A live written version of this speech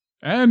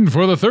And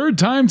for the third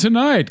time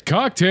tonight,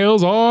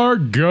 cocktails are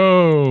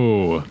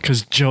go.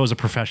 Because Joe is a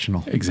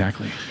professional.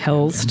 Exactly.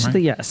 Hells to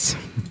the yes.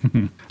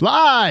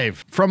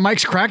 Live from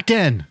Mike's Crack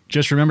Den.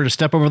 Just remember to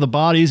step over the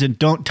bodies and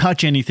don't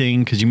touch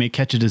anything because you may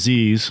catch a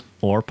disease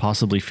or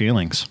possibly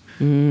feelings.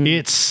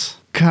 It's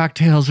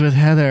Cocktails with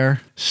Heather,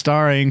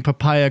 starring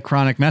Papaya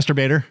Chronic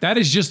Masturbator. That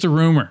is just a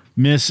rumor.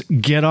 Miss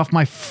Get Off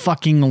My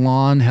Fucking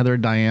Lawn, Heather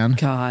Diane.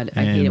 God,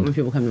 I hate it when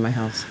people come to my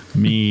house.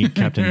 Me,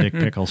 Captain Dick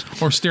Pickles.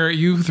 Or stare at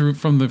you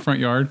from the front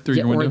yard through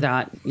your window. Or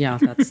that. Yeah,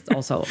 that's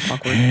also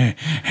awkward.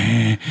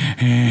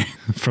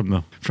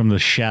 From the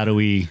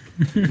shadowy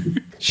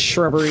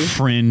Shrubbery.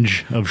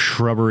 fringe of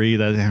shrubbery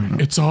that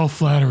It's all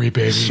flattery,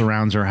 baby.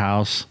 surrounds her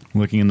house,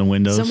 looking in the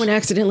windows. Someone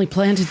accidentally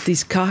planted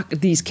these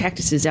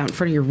cactuses out in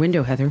front of your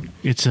window, Heather.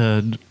 It's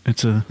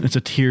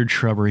a tiered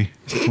shrubbery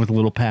with a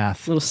little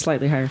path. A little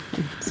slightly higher.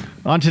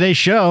 On today's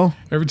show,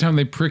 Every time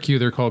they prick you,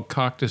 they're called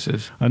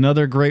cactuses.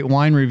 another great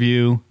wine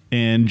review,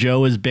 and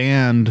Joe is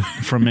banned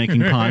from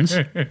making puns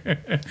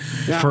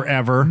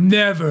forever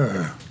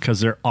Never. because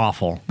they're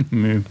awful.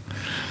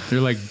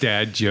 They're like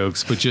dad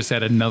jokes, but just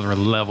at another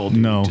level.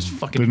 Dude. No, just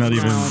fucking they're not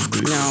even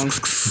No.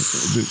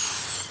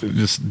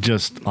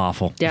 just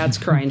awful. Dad's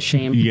crying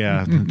shame.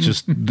 Yeah,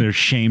 just they're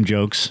shame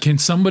jokes. Can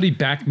somebody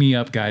back me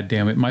up? God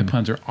damn it! My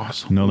puns are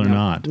awesome. No, they're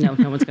not. No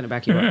one's going to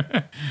back you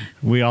up.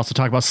 We also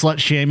talk about slut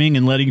shaming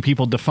and letting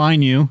people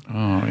define you.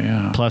 Oh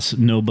yeah. Plus,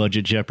 no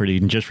budget Jeopardy.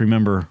 And just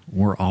remember,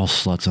 we're all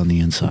sluts on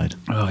the inside.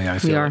 Oh yeah. I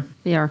feel We are. it.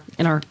 We are.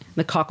 In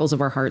the cockles of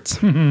our hearts.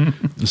 The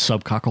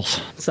subcockles.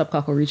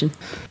 Subcockle region.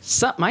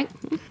 Sup, Mike?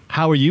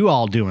 How are you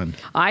all doing?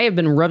 I have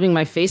been rubbing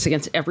my face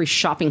against every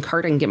shopping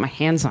cart I can get my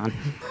hands on.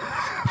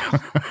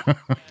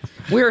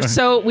 We are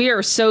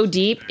so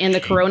deep in the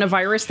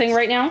coronavirus thing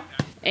right now,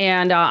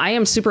 and I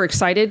am super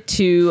excited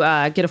to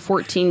get a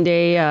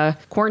 14-day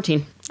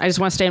quarantine. I just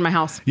want to stay in my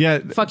house. Yeah.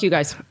 Fuck you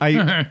guys.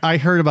 I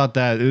heard about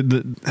that.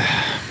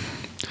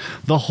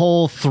 The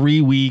whole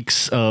 3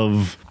 weeks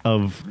of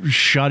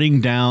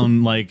shutting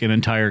down like an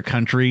entire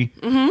country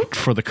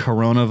for the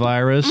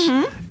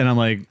coronavirus. And I'm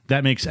like,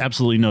 that makes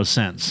absolutely no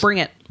sense. Bring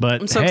it.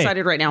 But I'm so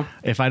excited right now.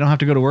 If I don't have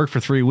to go to work for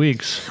 3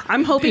 weeks.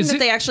 I'm hoping Is that it-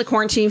 they actually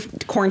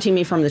quarantine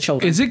me from the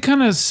children. Is it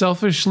kind of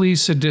selfishly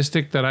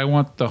sadistic that I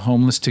want the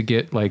homeless to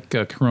get like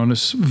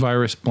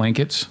coronavirus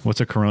blankets? What's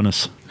a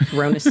coronas?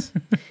 Coronas.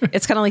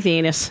 It's kind of like the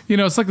anus. You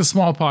know, it's like the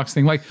smallpox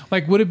thing. Like,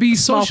 would it be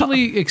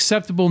socially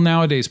acceptable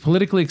nowadays,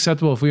 politically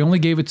acceptable, if we only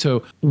gave it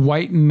to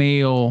white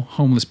male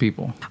homeless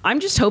people?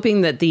 I'm just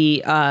hoping that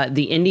the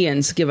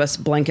Indians give us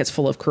blankets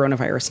full of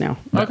coronavirus now.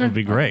 That would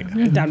be great.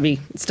 That'd be,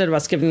 instead of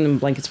us giving them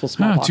blankets full of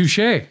smallpox. Touche.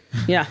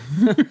 Yeah.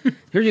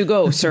 Here you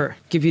go, sir.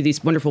 Give you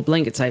these wonderful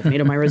blankets I've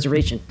made on my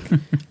reservation.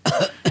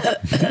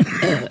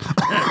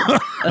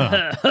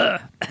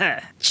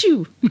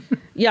 Chew.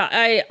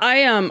 Yeah,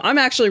 I'm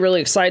actually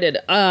really excited.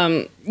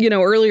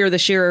 Earlier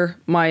this year,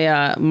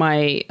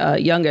 my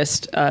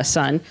youngest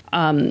son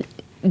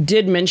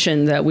did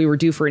mention that we were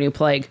due for a new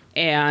plague,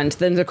 and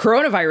then the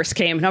coronavirus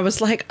came, and I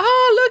was like,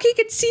 oh, look, he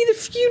could see the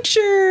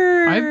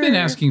future. I've been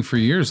asking for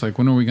years, like,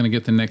 when are we going to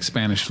get the next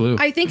Spanish flu?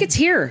 I think it's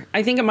here.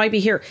 I think it might be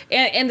here.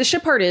 And the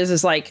shit part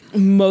is like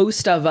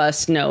most of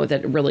us know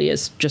that it really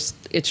is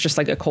it's just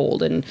like a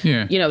cold, and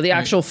the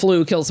actual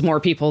flu kills more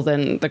people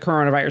than the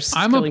coronavirus is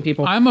killing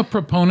people. I'm a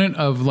proponent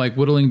of like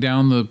whittling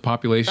down the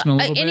population a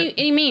little bit.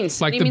 Any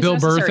means. Like any the means Bill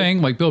Burr necessary.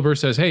 thing. Like Bill Burr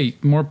says, hey,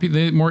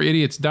 more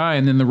idiots die,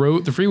 and then the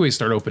freeways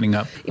start opening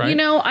up. Right?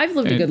 I've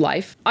lived a good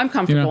life. I'm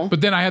comfortable.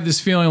 But then I have this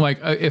feeling like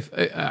if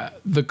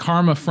the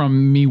karma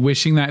from me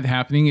wishing that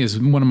happening is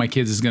one of my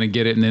kids is going to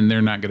get it, and then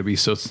they're not going to be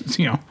so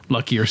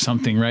lucky or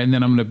something, right? And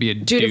then I'm going to be a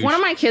dude. If one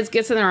of my kids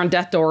gets in there on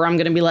death door, I'm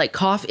going to be like,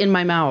 cough in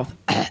my mouth.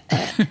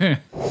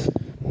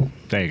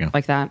 There you go.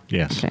 Like that?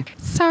 Yes. Okay.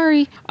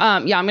 Sorry.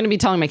 I'm going to be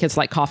telling my kids to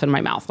like cough in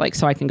my mouth, like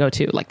so I can go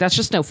too. Like that's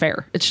just no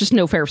fair. It's just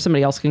no fair if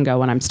somebody else can go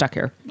when I'm stuck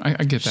here. I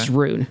get that. It's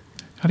rude.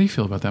 How do you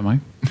feel about that, Mike?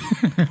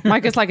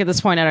 Mike is like, at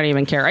this point, I don't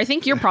even care. I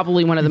think you're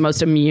probably one of the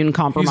most immune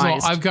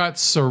compromised I've got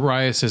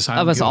psoriasis.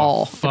 of us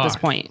all at this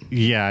point.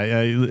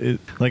 Yeah.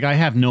 Like I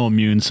have no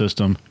immune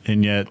system,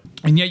 and yet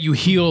you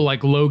heal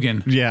like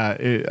Logan. Yeah,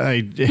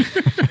 it's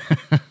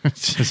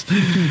just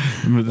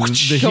the Going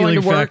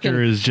healing to work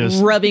factor and is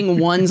just rubbing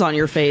ones on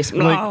your face.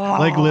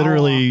 like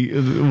literally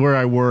where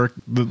I work.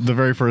 The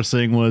very first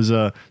thing was,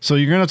 so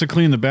you're gonna have to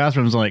clean the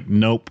bathrooms. I'm like,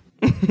 nope.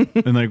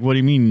 And like, what do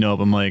you mean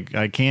nope? I'm like,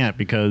 I can't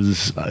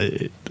because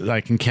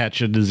I can catch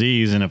a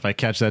disease, and if I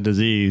catch that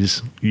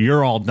disease,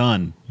 you're all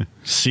done.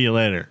 See you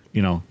later.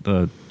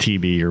 The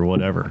TB or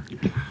whatever.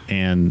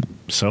 And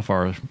so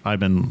far, I've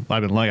been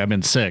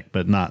sick,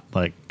 but not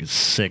like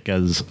sick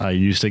as I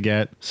used to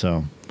get.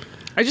 So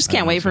I just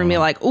can't wait for him to be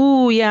like,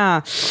 ooh,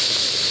 yeah,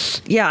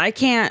 I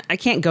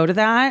can't go to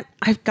that.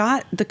 I've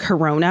got the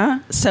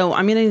corona, so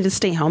I'm gonna need to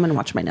stay home and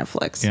watch my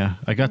Netflix. Yeah,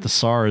 I got the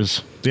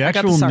SARS. The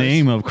actual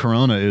name of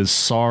corona is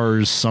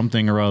SARS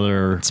something or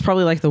other. It's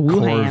probably like the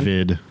Wuhan.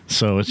 Corvid.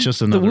 So it's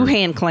just another. The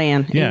Wuhan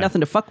clan. Yeah. Ain't nothing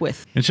to fuck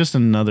with. It's just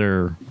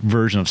another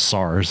version of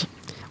SARS.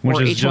 Which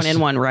or is just-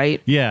 H1N1,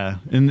 right? Yeah,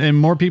 and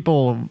more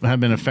people have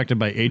been affected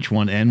by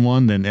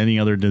H1N1 than any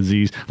other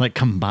disease, like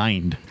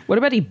combined. What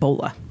about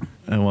Ebola?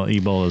 Well,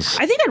 Ebola's.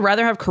 I think I'd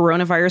rather have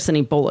coronavirus than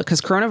Ebola, because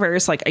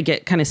coronavirus, like, I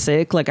get kind of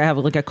sick. Like, I have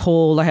like a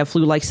cold, I have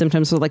flu-like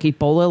symptoms. With like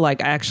Ebola,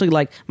 like, I actually,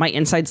 like, my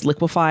insides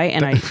liquefy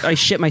and I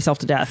shit myself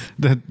to death.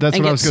 That's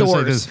and what I was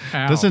going to sores. say.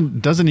 Ow.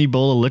 Doesn't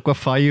Ebola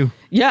liquefy you?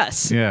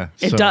 Yes. Yeah,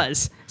 It so-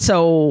 does.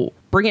 So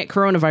bring it,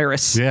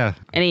 coronavirus. Yeah.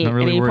 Any, Not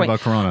really any worried point. about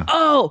Corona.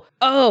 Oh.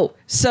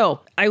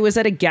 So I was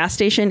at a gas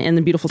station in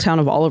the beautiful town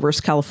of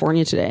Olivehurst,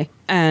 California today,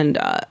 and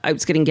I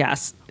was getting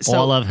gas. So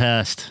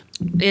Olivehurst.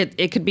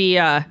 it could be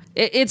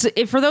it's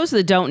for those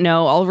that don't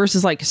know, Olivehurst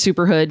is like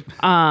super hood,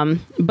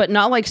 but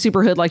not like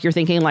super hood like you're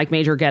thinking, like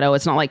major ghetto.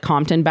 It's not like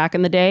Compton back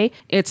in the day.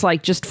 It's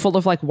like just full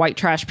of like white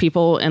trash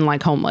people and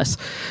like homeless.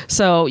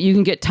 So you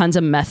can get tons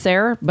of meth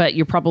there, but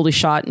you're probably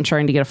shot and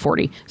trying to get a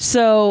 40.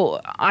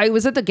 So I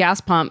was at the gas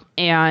pump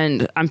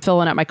and I'm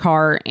filling up my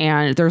car,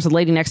 and there's a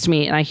lady next to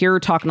me, and I hear her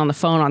talking on the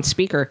phone on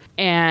speaker,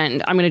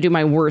 and I'm gonna do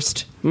my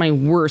worst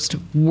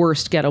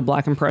ghetto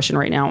black impression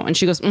right now. And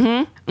she goes,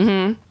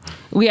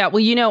 yeah,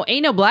 well,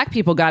 ain't no black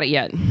people got it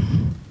yet.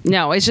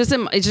 No, it's just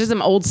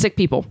them old sick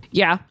people.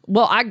 Yeah.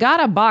 Well, I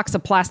got a box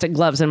of plastic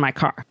gloves in my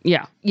car.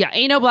 Yeah.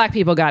 Ain't no black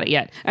people got it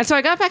yet. And so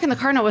I got back in the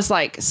car and I was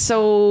like,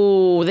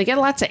 so they get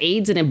lots of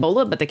AIDS and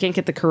Ebola, but they can't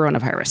get the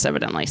coronavirus,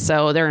 evidently.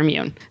 So they're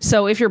immune.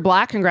 So if you're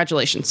black,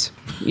 congratulations.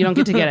 You don't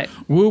get to get it.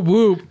 Whoop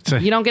whoop.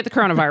 You don't get the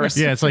coronavirus.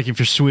 Yeah, it's like if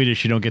you're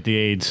Swedish, you don't get the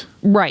AIDS.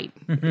 Right.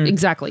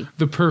 Exactly.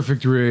 The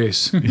perfect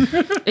race.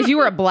 If you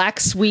were a black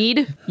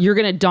Swede, you're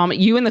going to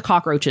dominate you and the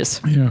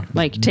cockroaches. Yeah.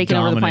 Like taking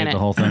over the Dominate planet. the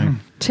whole thing.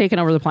 Taking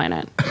over the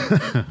planet.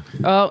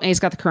 Oh, and he's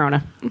got the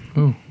corona.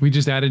 Oh, we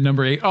just added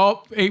number 8.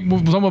 Oh, 8.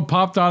 Someone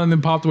popped on and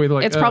then popped away. They're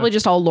like, It's probably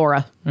just all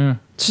Laura. Yeah.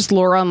 It's just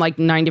Laura on like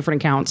 9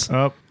 different accounts.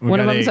 Oh, we One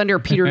of got them's 8. under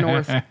Peter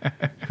North.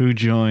 Who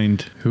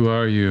joined? Who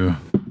are you?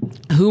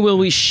 Who will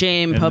we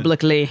shame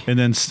publicly? And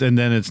then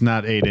it's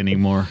not 8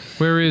 anymore.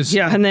 Where is?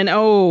 Yeah, and then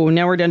now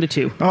we're down to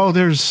 2. Oh,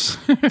 there's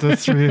the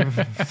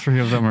three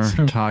of them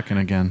are talking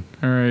again.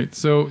 All right.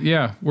 So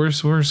yeah,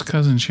 where's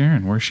cousin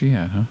Sharon? Where's she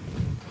at? Huh?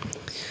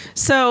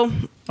 So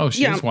Oh,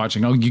 she's Yeah.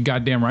 watching. Oh, you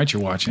goddamn right,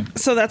 you're watching.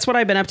 so that's what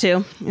I've been up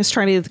to. Is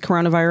trying to get the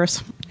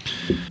coronavirus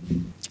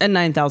and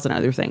 9,000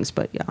 other things.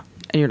 But yeah,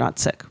 and you're not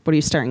sick. What are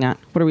you staring at?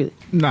 What are we?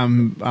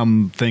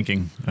 I'm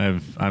thinking.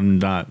 I'm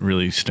not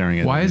really staring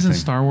at. Why isn't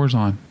Star Wars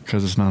on?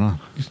 Because it's not on.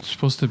 It's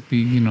supposed to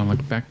be,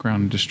 like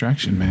background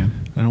distraction,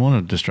 man. I don't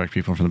want to distract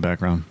people from the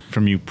background,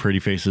 from you pretty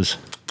faces.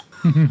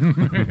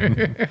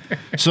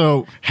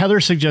 So Heather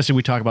suggested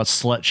we talk about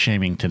slut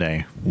shaming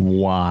today.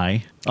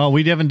 Why? Oh,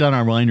 we haven't done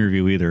our wine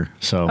review either.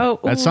 So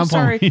at some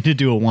sorry. point we need to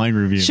do a wine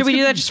review. Should we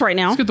do that just right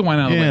now? Let's get the wine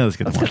out of the way. Yeah, let's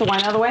get the Get the wine.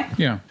 wine out of the way.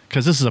 Yeah.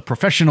 Because this is a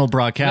professional Let's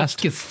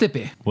broadcast. get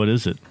sippy. What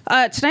is it?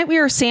 Tonight we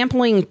are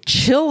sampling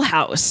Chill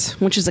House,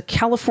 which is a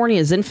California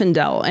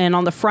Zinfandel, and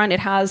on the front it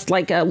has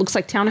looks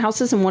like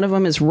townhouses, and one of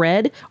them is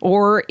red.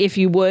 Or if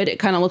you would, it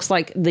kind of looks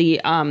like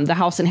the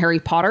house in Harry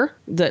Potter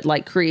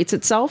that creates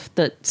itself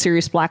that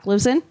Sirius Black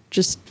lives in.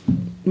 Just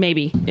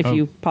maybe if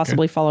you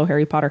possibly follow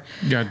Harry Potter.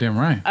 Goddamn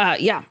right.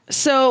 Yeah.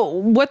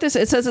 So it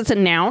says it's a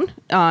noun.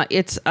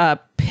 It's a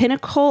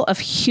pinnacle of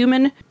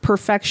human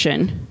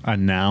perfection. A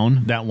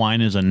noun? That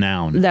wine is a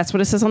noun. That's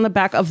what it says on the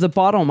back of the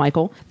bottle,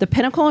 Michael. The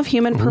pinnacle of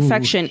human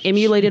perfection,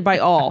 emulated by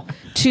all.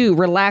 2,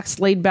 relaxed,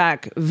 laid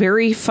back,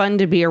 very fun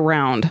to be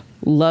around,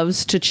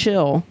 loves to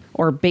chill,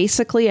 or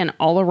basically an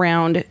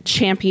all-around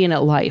champion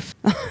at life.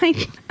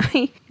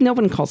 No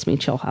one calls me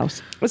Chill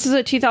House. This is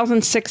a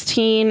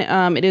 2016.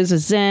 It is a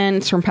Zen.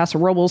 It's from Paso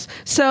Robles.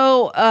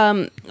 So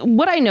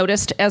what I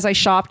noticed as I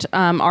shopped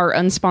our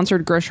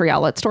unsponsored grocery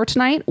outlet store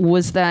tonight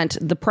was that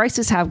the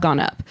prices have gone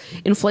up.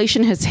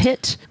 Inflation has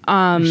hit.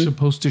 You're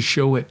supposed to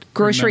show it.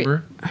 Grocery.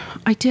 Remember?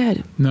 I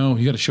did. No,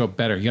 you got to show it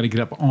better. You got to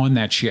get up on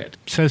that shit.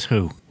 Says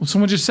who? Well,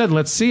 someone just said,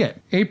 let's see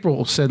it.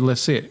 April said,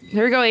 let's see it.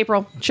 Here we go,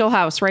 April. Chill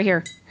House, right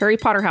here. Harry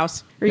Potter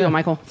house. Here you go,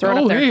 Michael. Throw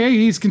it up there. Hey,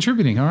 he's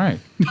contributing. All right.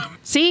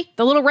 See?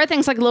 The little red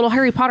thing's like a little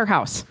Harry Potter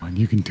house.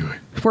 You can do it.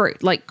 Where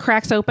it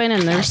cracks open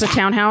and there's the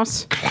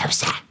townhouse.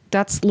 Closer.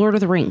 That's Lord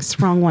of the Rings.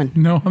 Wrong one.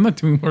 No, I'm not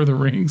doing Lord of the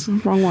Rings.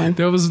 Wrong one.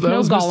 That was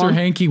No Mr. Gollum.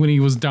 Hanky when he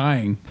was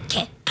dying.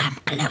 Come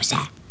closer.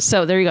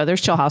 So there you go.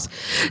 There's Chill House.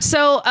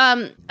 So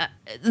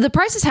the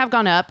prices have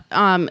gone up.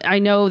 I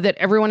know that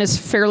everyone is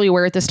fairly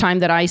aware at this time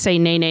that I say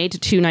nay to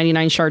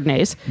 $2.99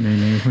 Chardonnays.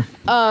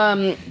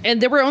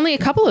 And there were only a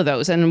couple of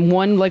those, and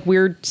one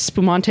weird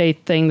spumante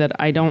thing that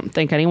I don't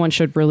think anyone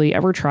should really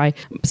ever try.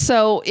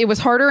 So it was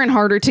harder and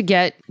harder to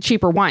get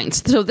cheaper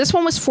wines. So this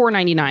one was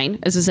 $4.99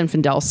 as a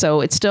Zinfandel. So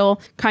it's still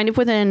kind of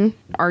within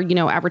our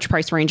average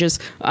price ranges.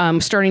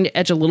 Starting to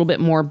edge a little bit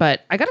more,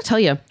 but I got to tell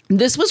you,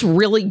 this was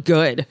really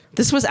good.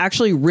 This was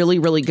actually really,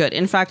 really good.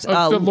 In fact,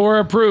 Laura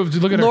approved.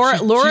 Look at her.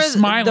 Laura, She's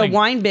smiling. the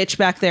wine bitch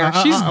back there.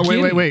 She's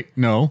giddy. Wait.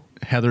 No.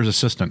 Heather's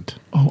assistant.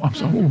 Oh, I'm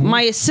sorry. Ooh.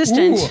 My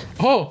assistant. Ooh.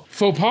 Oh,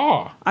 faux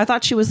pas. I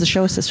thought she was the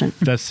show assistant.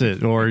 That's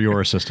it. Or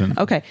your assistant.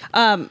 Okay.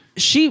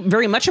 She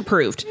very much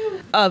approved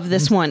of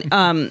this one.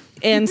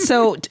 And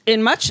so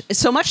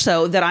so much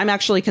so that I'm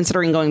actually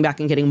considering going back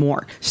and getting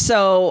more.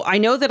 So I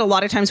know that a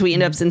lot of times we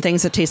end up in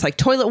things that taste like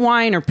toilet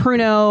wine or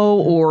Pruno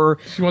or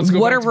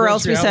whatever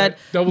else we said.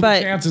 Double the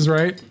chances,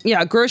 right?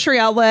 Yeah, Grocery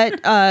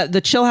Outlet,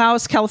 the Chill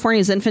House,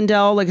 California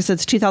Zinfandel. Like I said,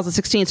 it's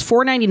 2016. It's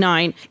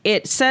 $4.99.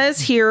 It says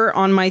here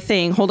on my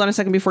thing, hold on a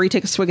second before you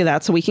take a swig of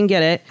that so we can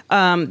get it,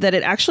 that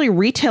it actually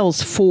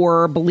retails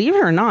for, believe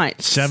it or not,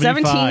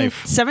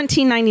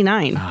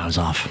 $17.99. I was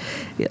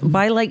off.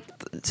 By like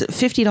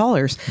 $50.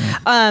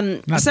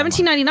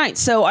 $17.99.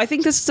 So I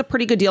think this is a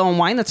pretty good deal on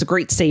wine. That's a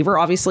great saver.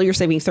 Obviously, you're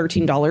saving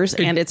 $13,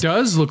 and it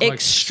does look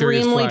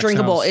extremely like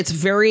drinkable. House. It's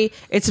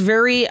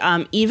very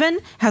even.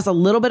 Has a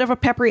little bit of a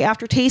peppery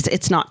aftertaste.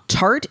 It's not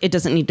tart. It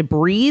doesn't need to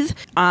breathe. You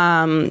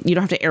don't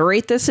have to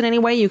aerate this in any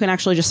way. You can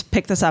actually just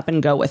pick this up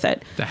and go with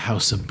it. The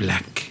House of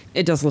Black.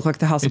 It does look like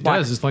the House of Black. It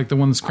does. It's like the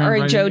one that's crammed. All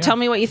right, right Joe, in. tell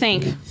me what you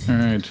think. All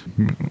right.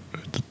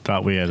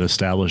 Thought we had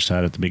established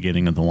that at the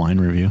beginning of the wine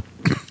review.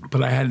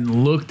 But I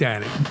hadn't looked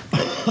at it.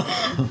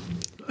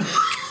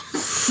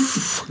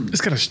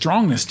 It's got a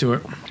strongness to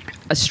it.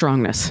 A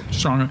strongness.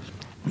 Stronger.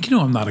 You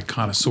know I'm not a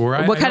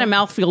connoisseur. What kind of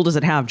mouthfeel does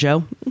it have,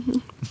 Joe?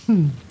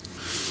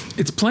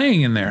 It's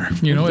playing in there.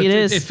 You know, It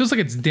is. It feels like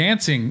it's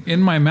dancing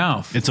in my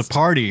mouth. It's a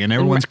party and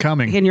everyone's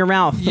coming. In your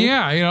mouth.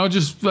 Yeah, you know,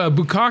 just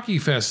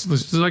Bukkake Fest.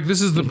 This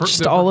is the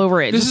Just all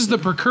over it. This is the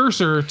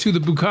precursor to the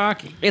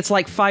Bukkake. It's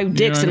like 5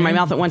 dicks what I in my mean?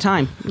 mouth at one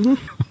time.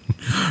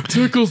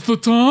 Tickles the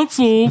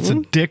tonsils. It's a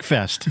dick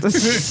fest.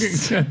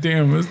 God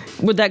damn.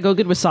 Would that go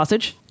good with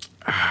sausage?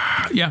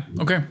 Yeah.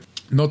 Okay.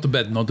 Not the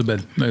bed.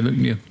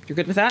 Yeah. You're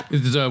good with that?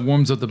 It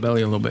warms up the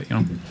belly a little bit. You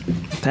know.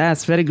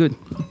 That's very good.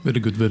 Very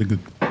good. Very good.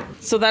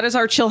 So that is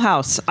our Chill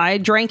House. I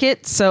drank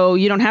it, so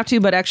you don't have to,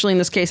 but actually in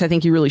this case, I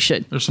think you really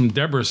should. There's some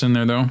debris in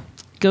there though.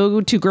 Go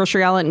to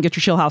Grocery Outlet and get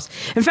your Chill House.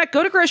 In fact,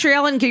 go to Grocery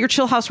Outlet and get your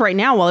Chill House right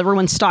now while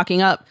everyone's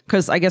stocking up,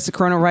 because I guess the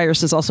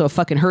coronavirus is also a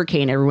fucking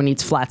hurricane. Everyone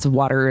needs flats of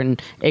water and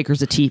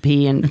acres of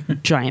TP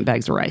and giant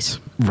bags of rice.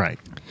 Right.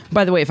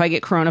 By the way, if I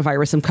get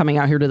coronavirus, I'm coming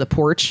out here to the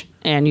porch,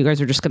 and you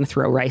guys are just going to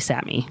throw rice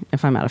at me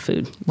if I'm out of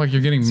food. Like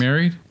you're getting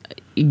married?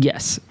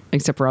 Yes,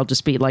 except for I'll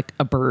just be like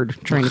a bird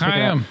trying to pick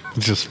it up.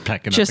 Just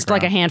pecking Just at the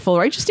like a ground. handful,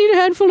 right? Just eat a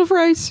handful of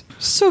rice.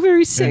 So very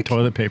And sick.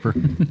 toilet paper.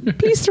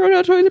 Please throw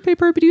out toilet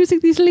paper. I've been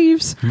using these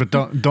leaves. But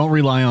don't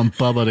rely on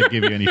Bubba to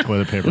give you any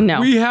toilet paper.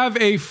 No. We have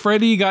a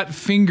Freddy got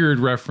fingered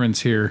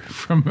reference here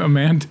from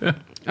Amanda.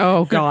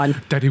 Oh,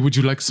 God. Daddy, would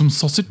you like some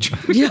sausage?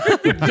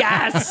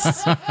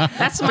 Yes.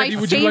 That's my Daddy,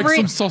 would favorite. you like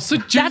some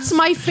sausage? That's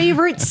my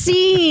favorite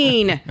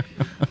scene.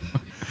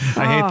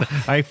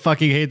 I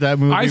fucking hate that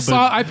movie.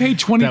 I paid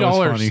that was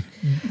 $20 funny.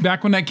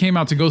 back when that came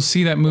out to go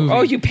see that movie.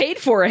 Oh, you paid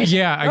for it?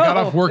 Yeah, I got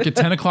off work at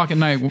 10 o'clock at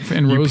night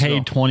in You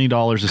Roseville. paid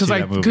 $20 to see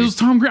that movie. Because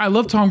Tom Green, I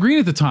loved Tom Green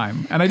at the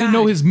time, and I didn't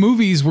know his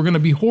movies were going to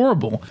be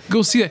horrible.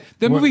 Go see it.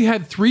 That movie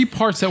had 3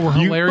 parts that were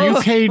hilarious.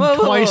 You paid Whoa.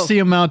 twice the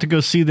amount to go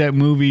see that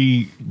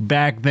movie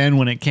back then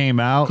when it came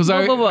out. Because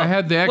Whoa. I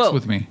had the ex Whoa.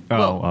 with me.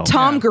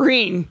 Tom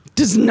Green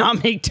does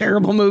not make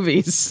terrible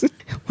movies.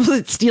 Was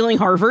it Stealing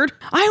Harvard?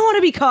 I want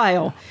to be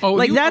Kyle. Oh,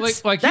 like he-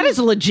 that's like he that was- is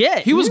legit.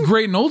 He was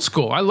great in Old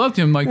School. I loved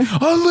him. Like,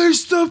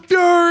 unleash the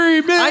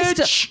fury,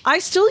 bitch. I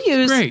still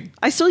use. Great.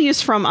 I still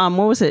use from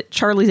what was it?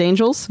 Charlie's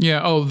Angels.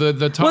 Yeah. Oh,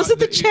 the top. Was it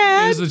the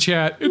Chad? It is the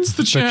Chad. It's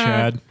the Chad.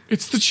 Chad.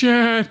 It's the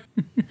Chad.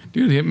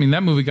 Dude, I mean,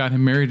 that movie got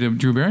him married to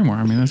Drew Barrymore.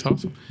 I mean, that's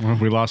awesome. Well,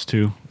 we lost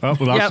 2. Oh,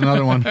 we lost Yep.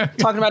 another one.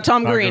 Talking about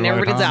Tom Green. about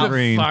Everybody's Tom out.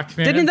 Green. Fuck,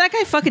 man. Didn't that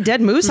guy fuck a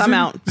dead moose? I'm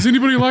out. Does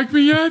anybody like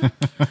me yet?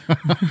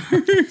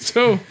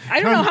 So I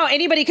don't know how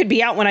anybody could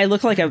be out when I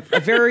look like a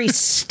very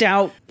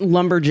stout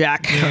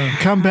lumberjack.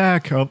 Come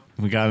back. Oh,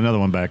 we got another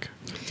one back.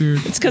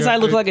 dude, It's because I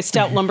look like a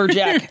stout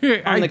lumberjack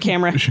on the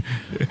camera.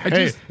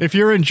 Hey, if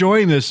you're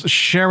enjoying this,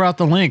 share out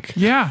the link.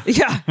 Yeah.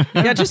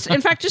 Yeah. Just in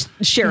fact, just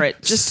share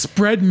it. Just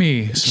Spread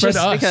me. Spread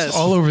Just us because.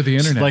 all over the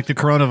internet. Like the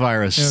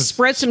coronavirus.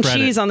 spread some Spread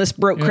cheese it. on this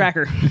broke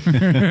cracker.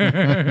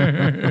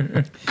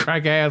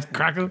 crack ass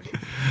cracker.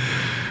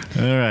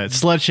 All right.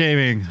 Slut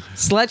shaming.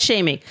 Slut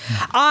shaming.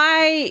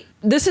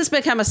 This has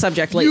become a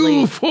subject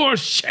lately. You for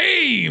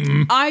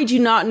shame. I do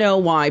not know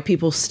why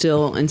people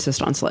still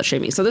insist on slut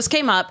shaming. So this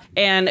came up,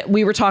 and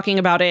we were talking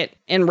about it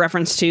in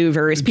reference to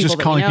various people Just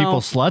that calling we know. people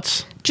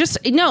sluts?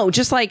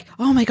 Just like,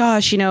 oh my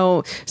gosh,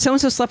 so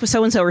and so slept with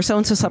so and so, or so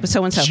and so slept with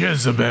so and so.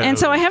 Jezebel. And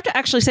so I have to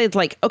actually say, it's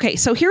like, okay,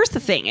 so here's the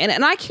thing,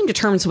 and I came to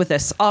terms with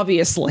this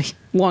obviously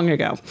long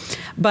ago,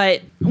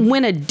 but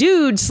when a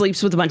dude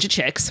sleeps with a bunch of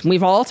chicks,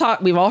 we've all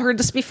heard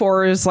this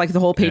before. It's like the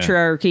whole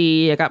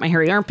patriarchy. I got my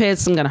hairy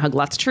armpits. I'm gonna hug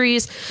lots of trees.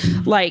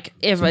 Like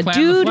if a Plant the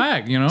dude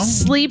flag, you know?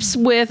 sleeps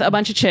with a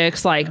bunch of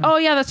chicks, like, oh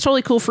yeah, that's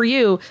totally cool for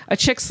you. A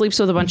chick sleeps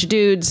with a bunch of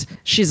dudes,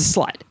 she's a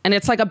slut, and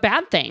it's like a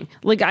bad thing.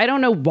 Like I don't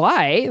know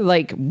why.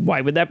 Like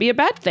why would that be a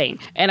bad thing?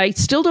 And I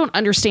still don't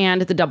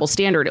understand the double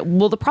standard.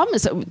 Well, the problem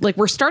is that like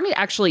we're starting to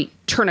actually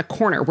turn a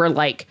corner where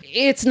like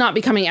it's not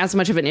becoming as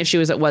much of an issue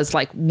as it was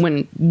like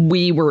when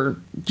we were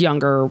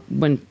younger,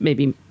 when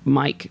maybe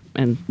Mike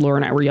and Laura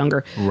and I were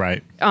younger.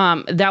 Right.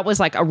 That was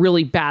like a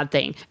really bad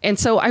thing. And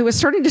so I was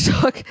starting to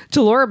talk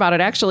to Laura about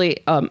it,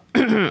 actually,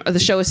 the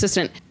show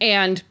assistant.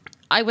 And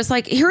I was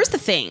like, here's the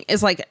thing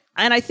is like,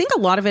 and I think a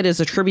lot of it is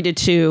attributed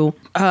to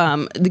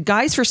the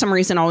guys for some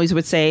reason always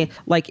would say,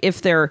 like,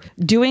 if they're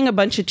doing a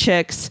bunch of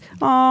chicks,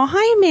 oh,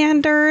 hi,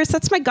 Manders.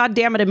 That's my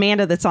goddammit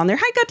Amanda that's on there.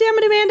 Hi,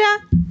 goddammit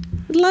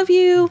Amanda. Love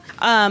you.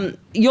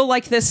 You'll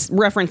like this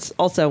reference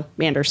also,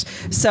 Manders.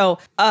 So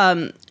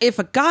if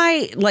a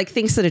guy like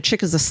thinks that a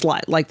chick is a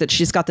slut, like that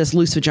she's got this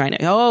loose vagina.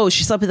 Oh,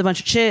 she slept with a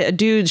bunch of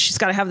dudes. She's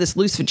got to have this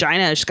loose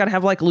vagina. She's got to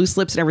have like loose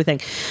lips and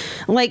everything.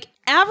 Like,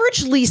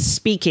 averagely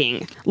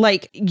speaking,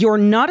 like, you're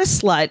not a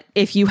slut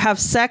if you have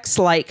sex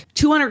like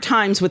 200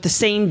 times with the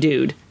same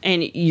dude,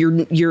 and you're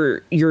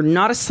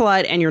not a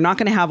slut and you're not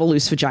going to have a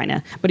loose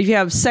vagina. But if you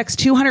have sex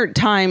 200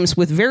 times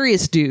with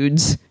various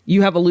dudes,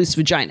 you have a loose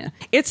vagina.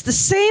 It's the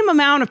same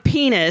amount of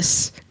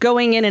penis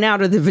going in and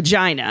out of the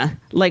vagina.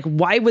 Like,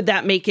 why would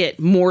that make it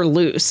more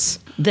loose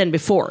than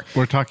before?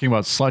 We're talking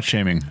about slut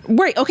shaming.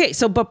 Right. Okay.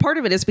 So, but part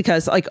of it is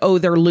because like, oh,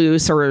 they're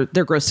loose or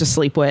they're gross to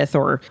sleep with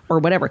or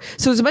whatever.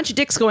 So there's a bunch of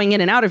dicks going in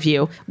and out of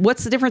you.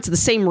 What's the difference in the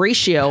same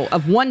ratio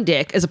of one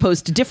dick as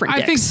opposed to different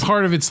dicks? I think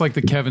part of it's like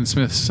the Kevin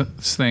Smith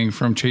thing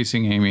from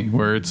Chasing Amy,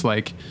 where it's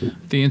like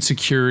the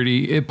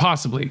insecurity,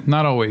 possibly,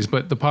 not always,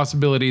 but the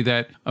possibility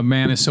that a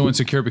man is so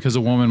insecure because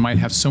a woman might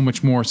have so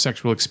much more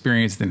sexual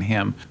experience than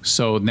him.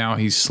 So now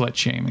he's slut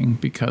shaming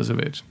because of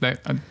it.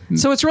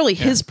 So it's really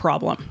his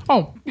problem.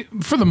 Oh,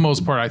 for the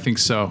most part, I think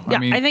so. Yeah,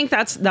 I think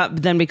that's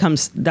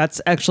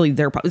actually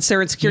their problem. It's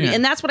their insecurity. Yeah.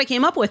 And that's what I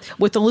came up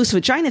with the loose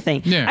vagina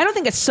thing. Yeah. I don't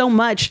think it's so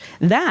much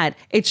that.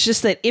 It's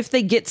just that if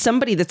they get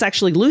somebody that's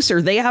actually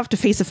looser, they have to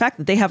face the fact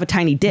that they have a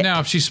tiny dick. Now,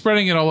 if she's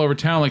spreading it all over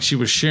town like she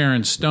was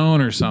Sharon Stone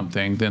or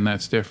something, then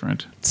that's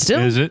different. Still.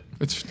 Is it?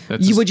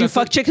 Would you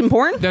fuck chicken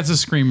porn? That's a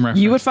Scream reference.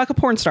 You would fuck a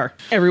porn star.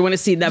 Everyone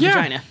has seen that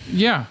vagina.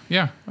 Yeah.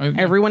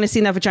 Everyone has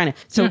seen that vagina.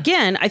 So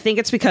again, I think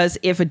it's because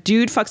if a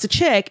dude fucks a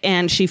chick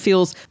and she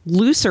feels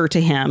looser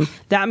to him,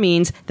 that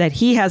means that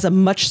he has a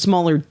much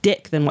smaller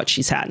dick than what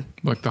she's had.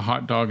 Like the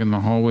hot dog in the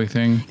hallway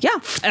thing. Yeah.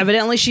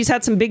 Evidently, she's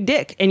had some big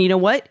dick. And you know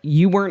what?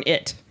 You weren't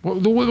it. Well,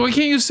 why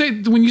can't you say,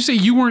 when you say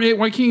you weren't it,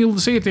 why can't you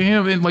say it to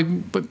him and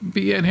like, but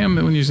be at him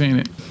when you're saying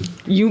it?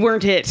 You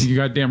weren't it. You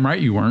goddamn right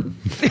you weren't.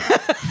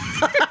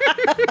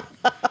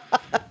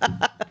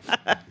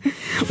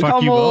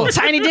 Fuck you both.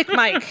 Tiny dick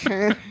Mike.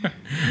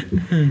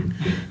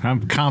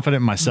 I'm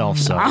confident in myself,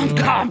 so.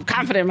 I'm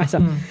confident in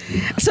myself.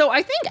 So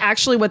I think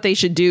actually what they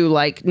should do,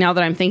 like, now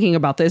that I'm thinking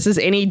about this, is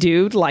any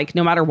dude, like,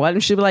 no matter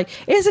what, should be like,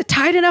 is it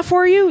tight enough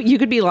for you? You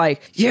could be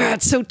like, yeah,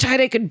 it's so tight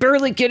I could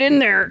barely get in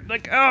there.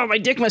 Like, oh, my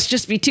dick must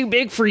just be too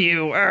big for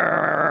you.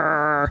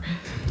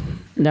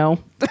 No.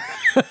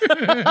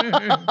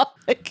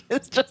 Like,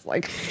 it's just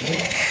like...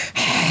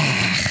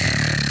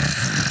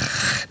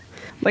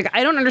 Like,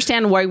 I don't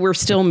understand why we're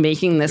still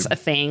making this a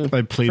thing.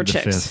 I plead for the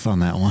chicks. fifth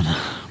on that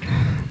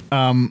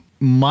one.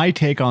 My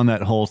take on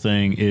that whole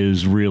thing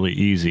is really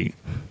easy.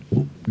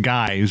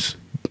 Guys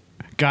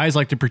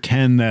like to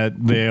pretend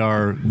that they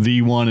are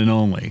the one and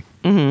only.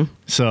 Mm-hmm.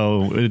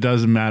 So it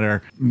doesn't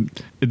matter.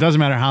 It doesn't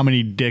matter how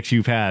many dicks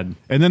you've had,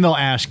 and then they'll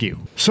ask you.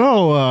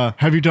 So,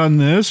 have you done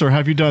this or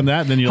have you done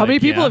that? And then you. How many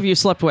people have you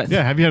slept with?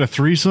 Yeah, have you had a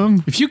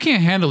threesome? If you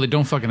can't handle it,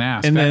 don't fucking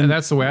ask. And then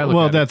that's the way I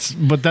look at it.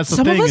 But that's the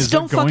Some thing. of us is they're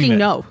don't going fucking to-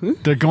 know.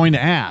 They're going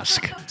to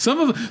ask.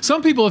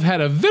 Some people have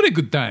had a very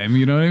good time.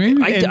 You know what I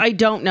mean? I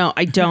don't know.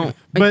 I don't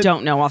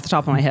know off the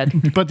top of my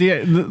head. But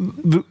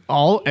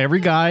every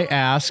guy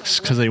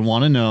asks because they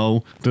want to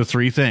know the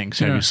three things.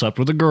 Have Yeah. you slept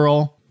with a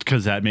girl?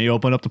 Because that may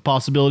open up the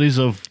possibilities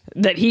of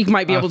That he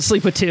might be able to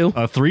sleep with two.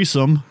 a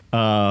threesome.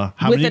 How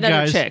With many another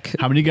guys? chick.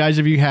 How many guys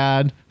have you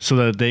had, so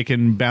that they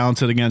can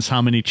balance it against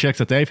how many chicks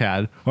that they've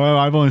had? Oh,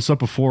 I've only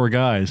slept with 4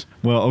 guys.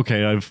 Well,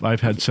 okay,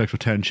 I've had sex with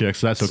 10 chicks.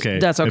 That's okay.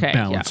 That's okay, It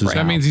yeah, balances right.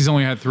 That out. means he's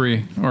only had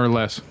 3 or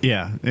less.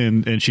 Yeah,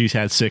 and she's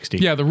had 60.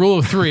 Yeah, the rule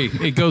of 3.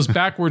 It goes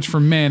backwards for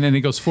men and it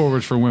goes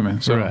forwards for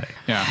women. So, Right.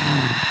 yeah.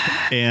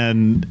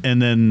 and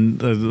then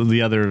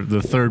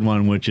the third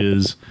one, which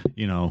is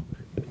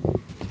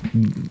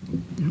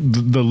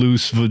the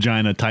loose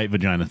vagina, tight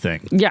vagina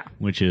thing. Yeah.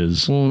 Which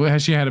is Well,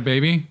 has she had a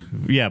baby?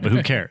 yeah, but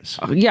who cares?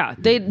 Yeah,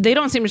 they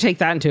don't seem to take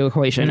that into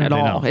equation at they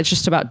all. don't. It's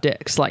just about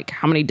dicks. Like,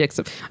 how many dicks?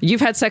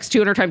 You've had sex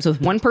 200 times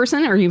with one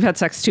person, or you've had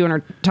sex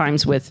 200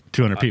 times with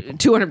 200 people.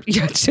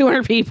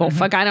 200 people.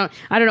 Fuck, I don't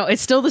know.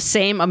 It's still the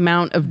same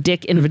amount of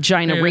dick and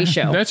vagina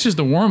ratio. That's just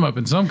a warm up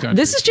in some countries.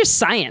 This is just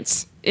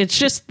science. It's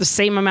just the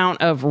same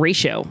amount of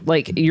ratio.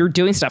 Like, you're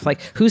doing stuff. Like,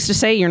 who's to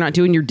say you're not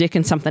doing your dick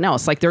in something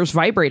else? Like, there's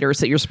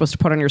vibrators that you're supposed to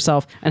put on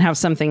yourself and have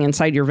something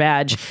inside your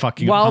vag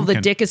fucking while the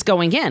pumpkin. dick is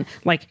going in.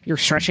 Like, you're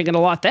stretching it a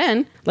lot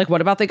then. Like,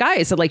 what about the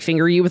guys that like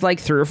finger you with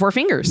like 3 or 4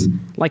 fingers?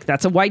 Like,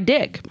 that's a wide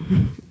dick.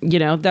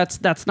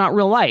 That's not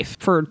real life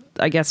for,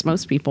 I guess,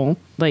 most people.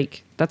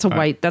 Like, that's a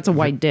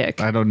wide dick.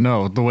 I don't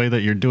know. The way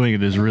that you're doing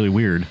it is really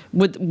weird.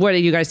 What do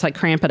you guys like,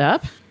 cramp it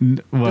up? Well,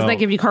 Doesn't that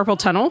give you carpal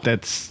tunnel?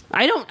 that's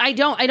I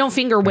don't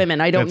finger women.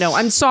 I don't know.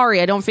 That's- I'm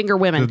sorry. I don't finger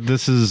women.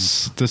 this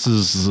is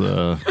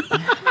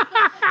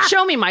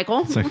Show me,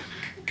 Michael.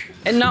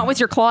 And not with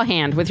your claw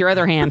hand, with your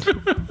other hand.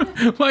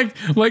 like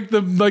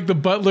the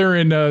butler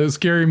in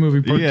Scary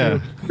Movie Part Yeah.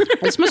 2.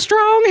 It's my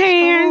strong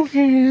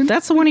hand.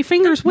 That's the one he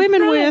fingers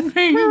women with.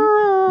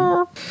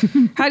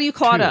 How do you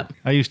claw it up?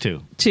 I use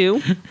 2.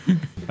 2?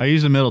 I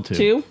use the middle 2.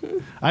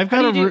 2? I've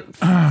How got do you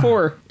do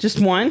 4? Just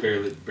one?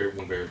 Barely.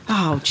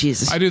 Oh,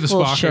 Jesus. I do the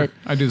Full of spocker. shit.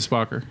 I do the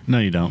spocker. No,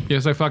 you don't.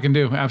 Yes, I fucking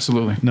do.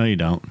 Absolutely. No, you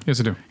don't. Yes,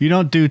 I do. You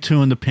don't do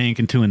 2 in the pink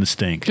and 2 in the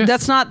stink.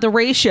 That's not the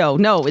ratio.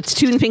 No, it's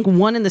 2 in the pink,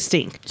 1 in the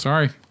stink.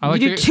 Sorry. I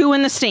like You do to, 2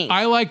 in the stink.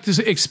 I like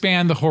to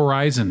expand the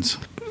horizons.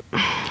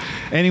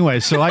 Anyway,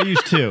 so I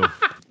use 2.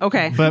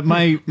 Okay. But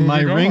my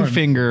ring going?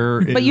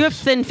 finger is... But you have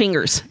thin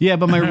fingers. Yeah,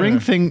 but my ring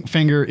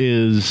finger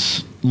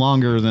is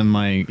longer than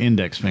my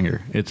index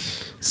finger.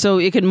 It's... So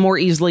you can more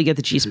easily get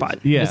the G-spot.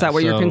 Yeah. Is that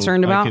what you're so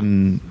concerned about?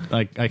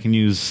 I can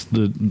use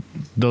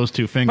those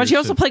 2 fingers. But you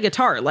also to- play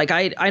guitar. Like,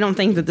 I don't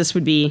think that this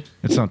would be...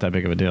 It's not that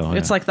big of a deal.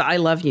 It's like the I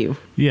love you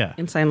Yeah.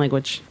 in sign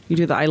language. You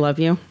do the I love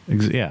you.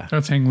 Yeah.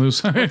 That's hang loose.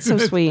 So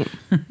sweet.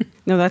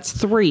 No, that's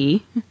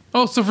 3.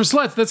 Oh, so for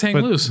sluts, that's hang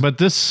loose. But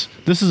this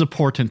is a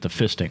portent of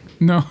fisting.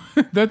 No,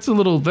 that's a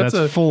little. That's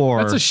That's a 4.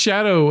 That's a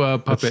shadow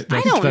puppet.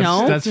 I don't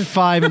know. That's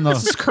 5 in the...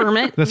 This is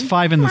Kermit. That's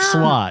 5 in the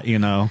slot, you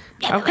know.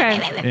 Okay.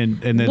 And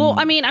then... Well,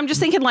 I mean, I'm just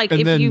thinking like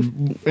if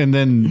you... And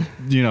then,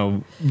 you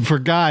know, for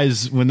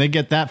guys, when they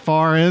get that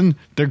far in,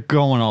 they're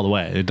going all the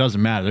way. It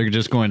doesn't matter. They're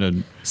just going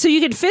to... So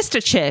you can fist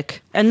a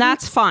chick, and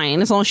that's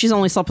fine as long as she's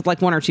only slept with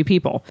like 1 or 2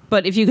 people.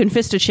 But if you can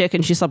fist a chick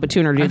and she slept with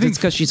 200 dudes, think it's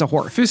because she's a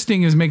whore.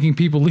 Fisting is making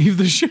people leave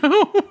the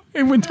show.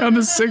 It went down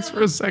to 6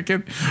 for a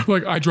second.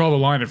 Like, I draw the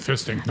line at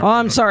fisting. Oh,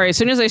 I'm sorry. As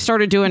soon as I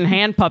started doing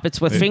hand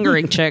puppets with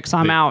fingering chicks,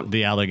 I'm out.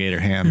 The alligator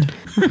hand.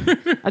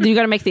 You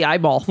got to make the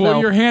eyeball, Well, though.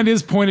 your hand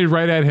is pointed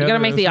right at him. You got to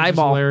make the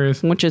eyeball,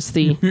 which is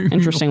the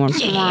interesting one.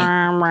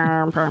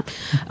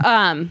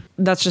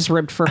 That's just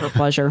ribbed for her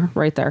pleasure,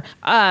 right there.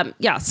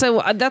 Yeah.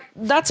 So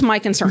that's my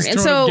concern. He's And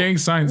throwing so gang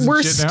signs and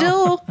we're shit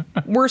now.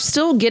 we're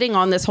still getting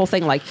on this whole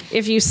thing. Like,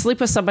 if you sleep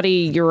with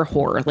somebody, you're a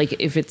whore. Like,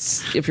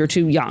 if you're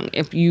too young,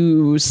 if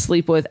you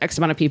sleep with X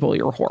amount of people,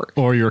 you're a whore.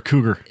 Or you're a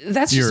cougar.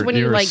 That's just when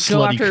you you're a like go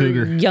slutty after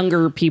cougar.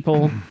 younger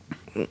people.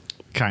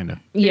 Kind of.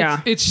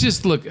 Yeah. It's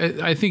just, look,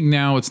 I think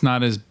now it's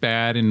not as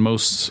bad in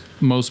most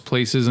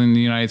places in the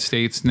United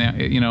States now,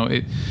 you know,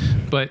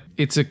 but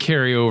it's a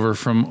carryover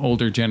from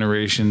older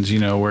generations, you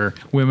know, where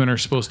women are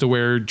supposed to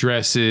wear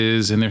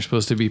dresses and they're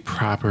supposed to be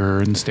proper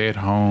and stay at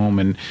home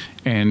and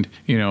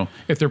you know,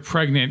 if they're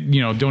pregnant,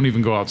 you know, don't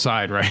even go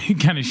outside, right?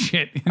 Kind of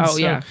shit. And Oh,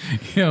 yeah.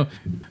 You know,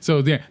 so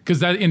yeah, because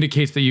that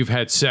indicates that you've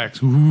had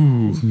sex.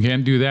 Ooh, you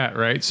can't do that,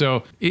 right?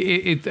 So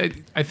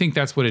I think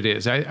that's what it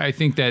is. I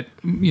think that,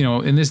 you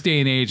know, in this day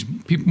and age,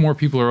 more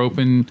people are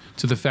open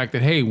to the fact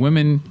that, hey,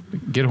 women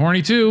get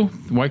horny too.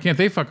 Why can't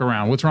they fuck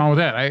around? What's wrong with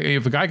that?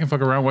 If a guy can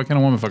fuck around, why can't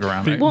a woman fuck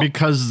around? Right?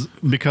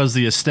 Because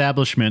the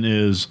establishment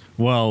is,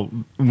 well,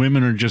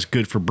 women are just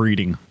good for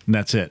breeding. And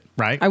that's it,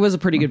 right? I was a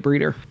pretty good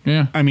breeder.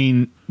 Yeah. I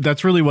mean,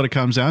 that's really what it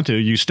comes down to.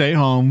 You stay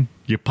home,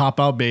 you pop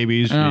out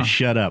babies, Yeah. you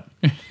shut up.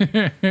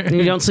 And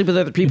you don't sleep with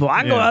other people.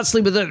 I go Yeah. out and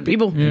sleep with other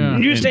people. Yeah.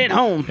 You stay at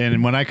home.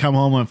 And when I come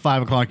home at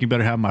 5 o'clock, you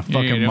better have my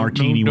fucking Yeah,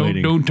 martini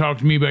waiting. Don't talk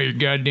to me about your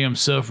goddamn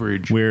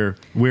suffrage. Wear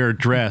a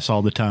dress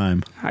all the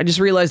time. I just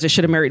realized I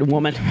should have married a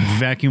woman.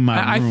 Vacuum my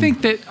I room.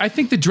 think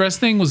the dress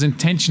thing was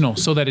intentional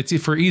so that it's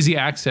for easy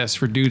access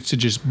for dudes to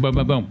just boom,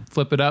 boom, boom,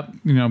 flip it up,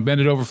 you know, bend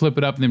it over, flip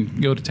it up, and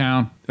then go to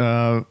town.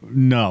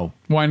 No,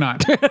 Why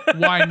not?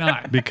 Why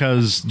not?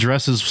 because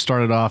dresses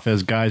started off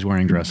as guys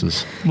wearing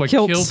dresses. Like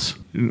Kilts.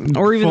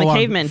 Or even the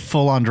cavemen.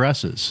 Full on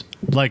dresses.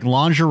 Like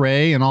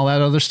lingerie and all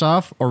that other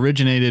stuff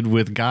originated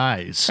with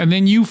guys. And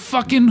then you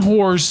fucking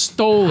whores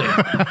stole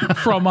it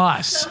from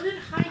us.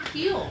 High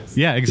heels.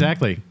 Yeah,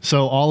 exactly.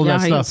 So all of Yeah,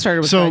 that he stuff.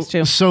 started with so, guys,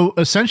 too. So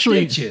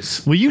essentially,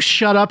 Bitches. will you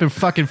shut up and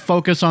fucking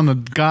focus on the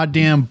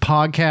goddamn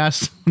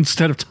podcast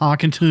instead of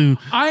talking to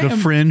the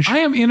fringe? I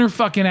am inner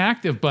fucking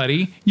active,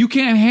 buddy. You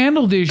can't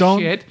handle this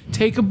Don't- shit.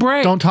 Take a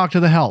break. Don't talk to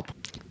the help.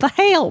 The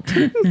help.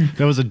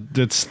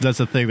 That's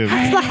a thing that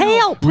The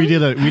help. we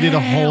did a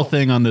whole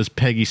thing on this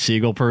Peggy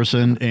Siegel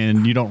person,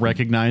 and you don't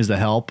recognize the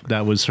help.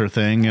 That was her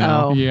thing, you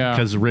know? Oh. Yeah.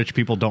 Because rich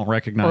people don't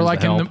recognize or like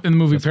the in help. the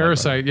movie That's why I thought-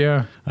 Parasite,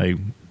 yeah.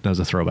 that was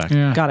a throwback.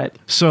 Yeah. Got it.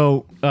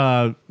 So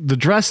the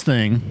dress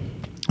thing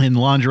and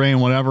lingerie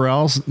and whatever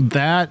else,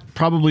 that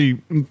probably,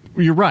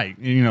 you're right.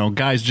 You know,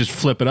 guys just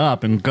flip it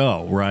up and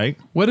go, right?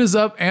 What is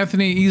up,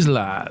 Anthony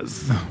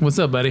Islas? What's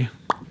up, buddy?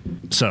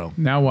 So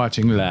Now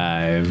watching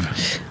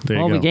live. there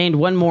Well, you we go. gained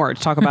one more to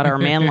talk about our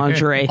man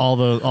lingerie. all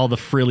the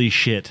frilly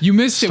shit. You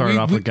missed it. Started We-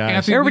 off we- with guys.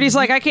 Anthony- Everybody's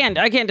like, I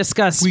can't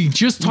discuss We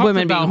just talked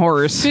women about being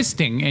horrors.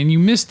 fisting, and you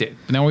missed it.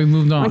 Now we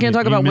moved on. I can't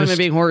talk about women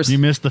being horrors. You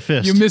missed the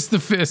fist. You missed the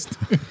fist.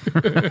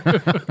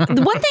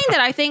 The one thing that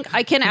I think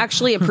I can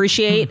actually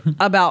appreciate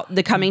about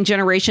the coming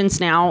generations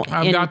now,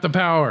 I've got the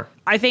power.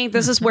 I think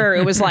this is where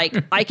it was like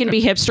I can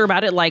be hipster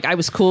about it, like I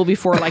was cool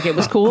before, like it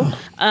was cool.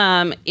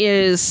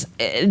 Is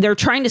they're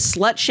trying to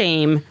slut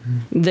shame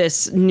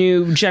this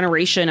new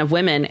generation of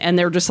women, and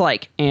they're just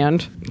like,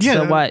 and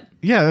so what?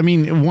 Yeah, I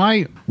mean,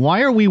 why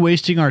are we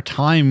wasting our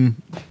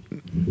time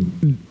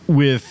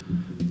with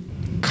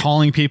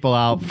calling people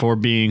out for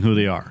being who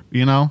they are.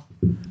 You know,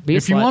 Be a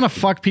if you slut. want to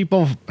fuck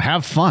people,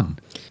 have fun.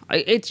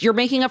 You're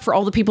making up for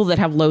all the people that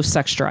have low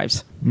sex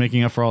drives.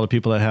 Making up for all the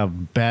people that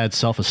have bad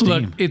self-esteem.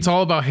 Look, it's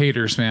all about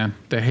haters, man.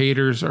 The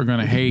haters are going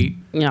to hate.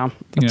 Yeah,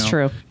 that's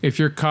true. If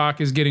your cock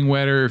is getting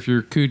wetter, if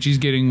your coochie's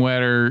getting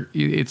wetter,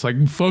 it's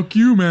like, fuck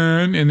you,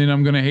 man. And then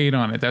I'm going to hate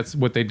on it. That's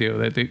what they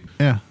do.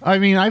 Yeah, I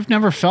mean, I've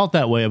never felt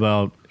that way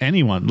about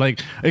anyone.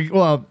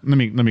 Well, let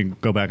me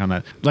go back on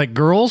that. Like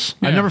girls,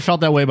 I've Yeah. never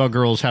felt that way about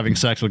girls having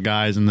sex with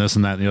guys and this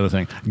and that and the other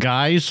thing.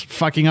 Guys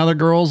fucking other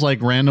girls,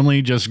 like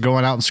randomly just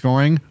going out and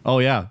scoring. Oh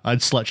yeah, I'd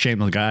slut shame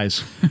the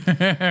guys.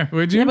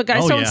 Would you? Yeah, but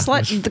guys Oh, don't yeah.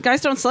 slut. The guys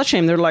don't slut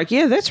shame. They're like,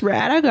 yeah, that's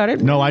rad. I got it.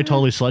 No, I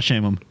totally slut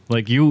shame them.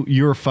 Like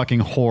you're a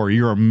fucking whore.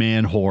 You're a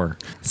man whore.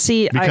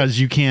 See, Because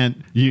you can't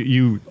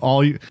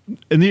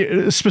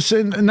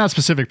and not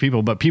specific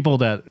people, but people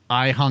that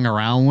I hung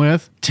around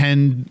with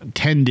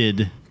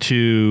tended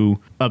to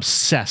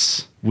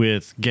obsess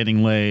with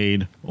getting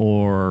laid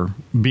or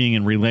being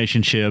in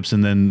relationships,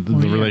 and then the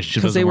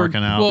relationship 'Cause isn't they were-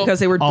 working out. well, because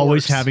they were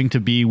always dorks. having to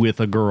be with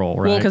a girl,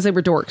 right? because they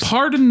were dorks.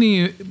 Pardon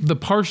the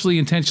partially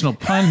intentional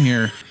pun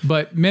here,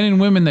 but men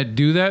and women that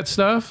do that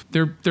stuff,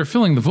 they're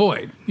filling the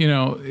void,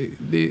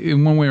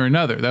 in one way or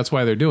another. That's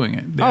why they're doing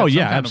it. They Oh have some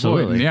yeah, kind of void.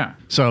 absolutely. Yeah.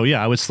 So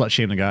yeah, I would slut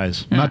shame the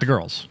guys, not the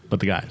girls, but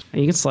the guys.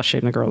 You can slut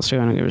shame the girls too.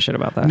 I don't give a shit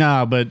about that.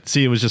 No, but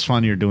see, it was just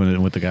funnier doing it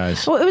with the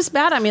guys. Well, it was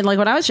bad. I mean, like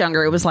when I was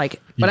younger, it was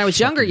like when I was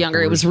younger, fucking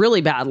it was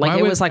really bad. Like Why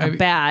it would- was like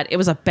it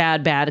was a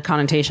bad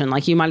connotation.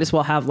 Like you might as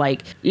well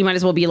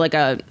be like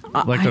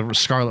Like the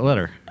Scarlet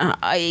Letter.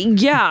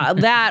 yeah,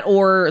 that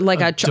or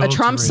like a Trump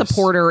Adulterous.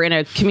 supporter in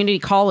a community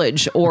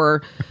college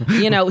or,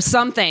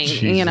 something,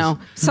 Jesus.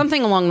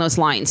 something along those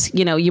lines.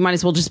 You might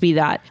as well just be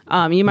that.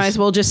 You might as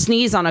well just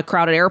sneeze on a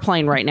crowded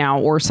airplane right now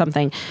or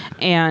something.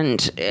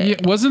 And Yeah,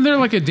 wasn't there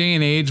like a day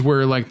and age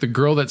where like the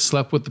girl that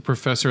slept with the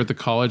professor at the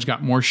college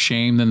got more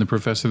shame than the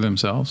professor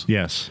themselves?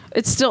 Yes.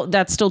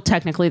 that's still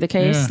technically the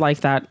case. Yeah.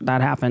 Like that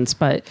happens.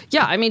 But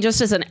yeah, I mean,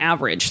 just as an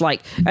average,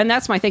 and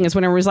that's my thing is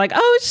when everyone's like,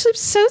 oh, she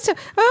sleeps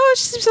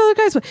with other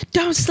guys.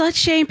 Don't slut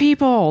shame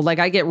people. Like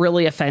I get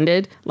really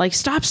offended. Like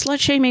stop slut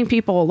shaming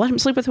people. Let them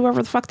sleep with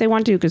whoever the fuck they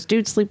want to, because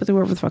dudes sleep with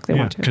whoever the fuck they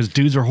Yeah, want to. because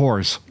dudes are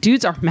whores.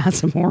 Dudes are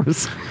massive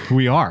whores.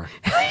 We are.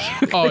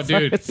 Oh,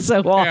 dude. It's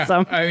so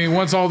awesome. Yeah. I mean,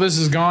 once all this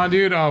is gone,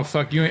 dude, oh,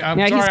 fuck you. I'm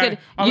Yeah, he's sorry. good.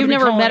 I'm You've gonna be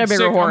never calling met a bigger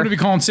sick. I'm whore. going to be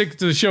calling sick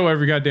to the show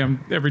every day,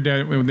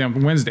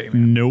 damn Wednesday,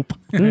 man. Nope.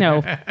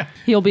 No,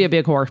 he'll be a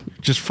big whore.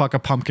 Just fuck a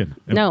pumpkin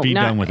and No, be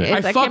not- done with it. it-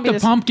 I that can't fucked be a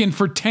this- pumpkin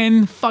for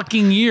 10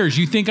 fucking years.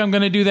 You think I'm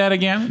going to do that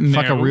again?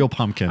 Fuck a No. real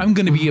pumpkin. I'm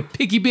going to be a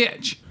picky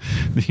bitch.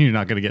 You're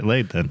not going to get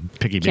laid then.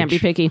 Picky bitch. Can't be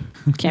picky.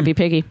 Can't be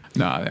picky.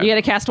 No, You got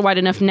to cast a wide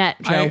enough net,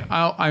 Joe.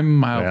 I'm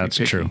mildly That's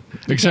picky. true.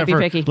 Except be for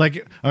picky.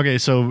 okay,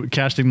 so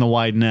casting the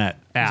wide net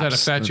apps. that a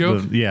fat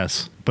joke?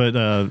 Yes. But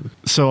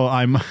so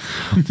I'm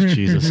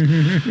Jesus.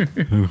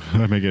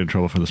 I may get in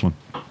trouble for this one.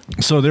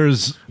 So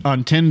there's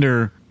on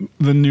Tinder,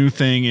 the new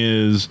thing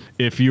is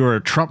if you're a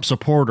Trump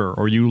supporter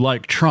or you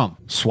like Trump,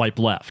 swipe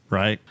left,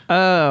 right?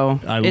 Oh,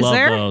 I is love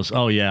there? those.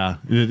 Oh yeah,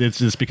 it's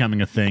just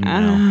becoming a thing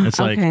now. It's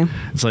okay.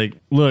 like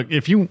look,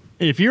 if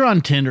you're on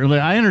Tinder,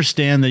 like, I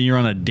understand that you're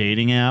on a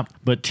dating app,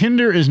 but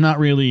Tinder is not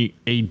really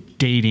a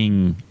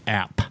dating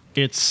app.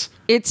 It's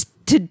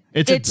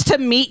to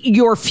meet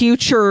your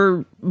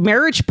future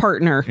marriage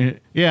partner,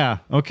 yeah,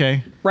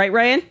 okay, right,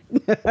 Ryan?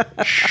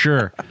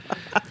 sure.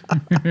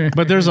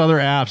 But there's other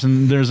apps,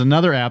 and there's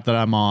another app that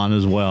I'm on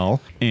as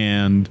well,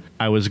 and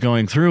I was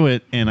going through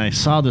it and I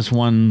saw this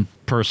one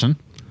person,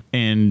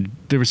 and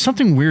there was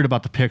something weird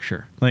about the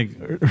picture. Like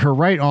her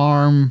right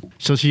arm,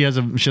 so she has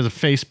a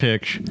face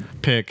pic,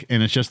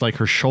 and it's just like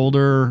her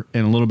shoulder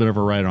and a little bit of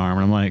her right arm.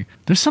 And I'm like,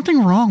 there's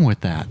something wrong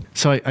with that.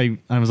 So I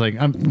was like,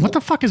 what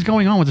the fuck is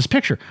going on with this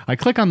picture? I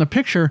click on the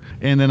picture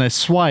and then I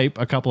swipe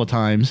a couple of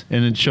times,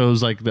 and it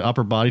shows like the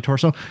upper body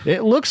torso.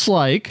 It looks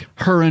like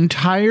her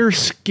entire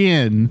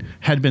skin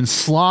had been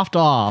sloughed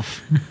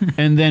off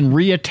and then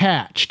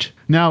reattached.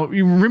 Now,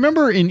 you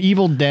remember in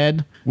Evil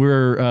Dead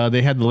where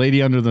they had the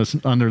lady under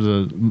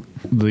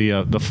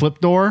the flip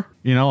door?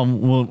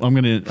 I'm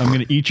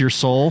gonna eat your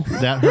soul.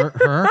 That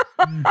her.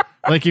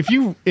 Like if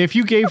you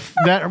gave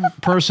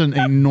that person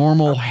a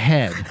normal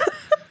head,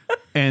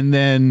 and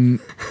then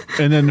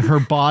her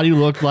body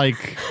looked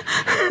like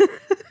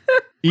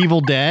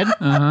Evil Dead.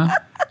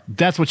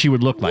 That's what she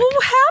would look like.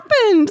 What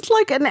happened?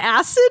 Like an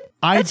acid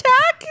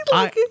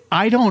attack?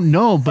 I don't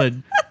know, but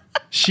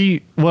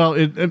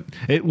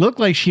it looked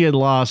like she had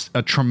lost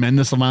a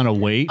tremendous amount of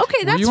weight. Okay,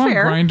 Were that's you on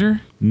fair.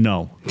 Grindr?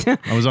 No,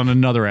 I was on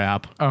another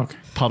app. Okay.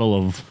 Puddle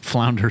of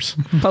flounders.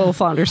 Puddle of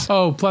flounders.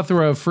 Oh,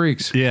 plethora of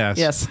freaks. Yes.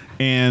 Yes.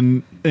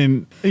 And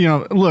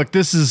look,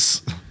 this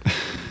is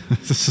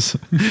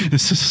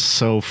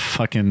so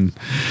fucking.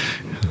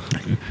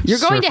 You're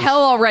going to surface.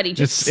 hell already.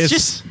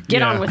 Just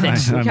get on with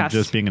it. I'm Yes.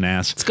 just being an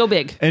ass. Let's go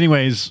big.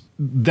 Anyways,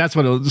 that's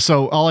what.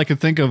 So all I could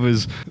think of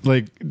is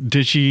like,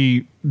 does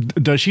she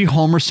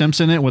Homer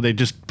Simpson it where they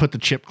just put the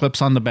chip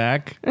clips on the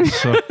back?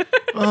 So,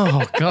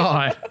 Oh,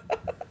 God.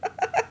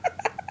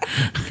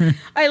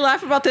 I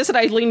laugh about this and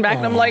I lean back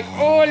and I'm like,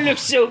 oh, it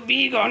looks so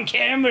big on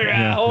camera.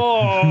 Yeah.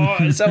 Oh,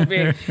 it's so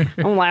big.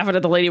 I'm laughing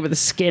at the lady with the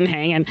skin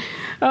hanging.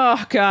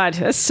 Oh God,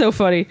 that's so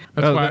funny.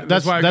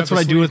 That's what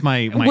I do with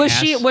my Was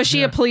ass.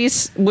 she a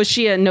police? Was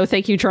she a no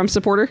thank you Trump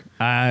supporter?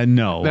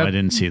 No, I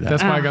didn't see that.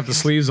 That's why I got the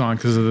sleeves on,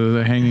 because of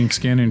the hanging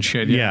skin and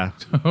shit. yeah.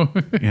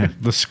 Yeah,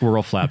 the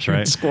squirrel flaps,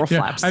 right? Squirrel Yeah,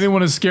 flaps. I didn't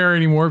want to scare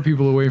any more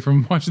people away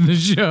from watching the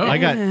show. I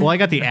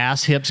got the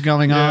ass hips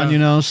going on,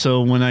 Yeah.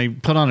 so when I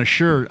put on a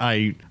shirt,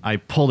 I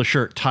pull the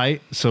shirt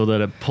tight so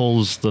that it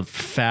pulls the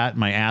fat,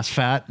 my ass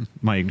fat,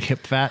 my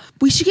hip fat.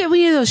 We should get one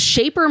of those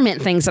shaper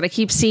mint things that I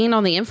keep seeing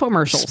on the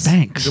infomercials.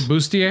 Spanx. The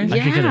bustier. I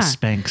could get a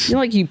Spanx. You know,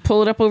 like you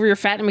pull it up over your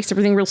fat and it makes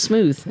everything real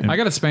smooth. I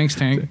got a Spanx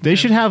tank. They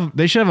should have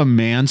a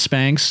man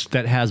Spanx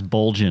that has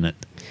bulge in it.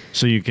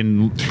 So you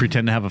can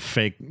pretend to have a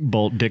fake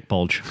dick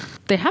bulge.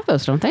 They have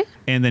those, don't they?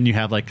 And then you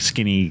have like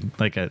skinny,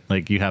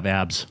 like you have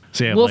abs.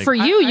 So you have Well, like, for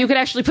you could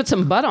actually put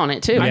some butt on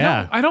it too.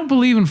 Yeah. I don't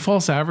believe in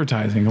false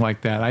advertising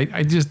like that. I've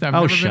never been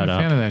a shut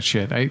up. fan of that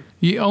shit.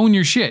 You own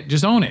your shit.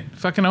 Just own it.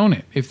 Fucking own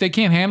it. If they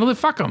can't handle it,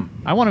 fuck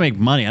them. I want to make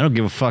money. I don't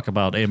give a fuck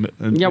about.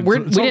 Yeah, we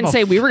didn't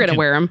say we were going to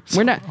wear them.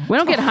 We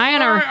don't get high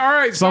on All our.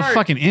 right. It's about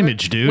fucking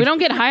image, dude. We don't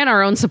get high on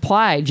our own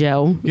supply,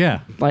 Joe.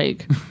 Yeah.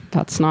 Like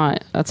that's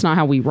not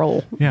how we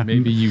roll. Yeah.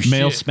 Maybe you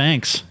male shit.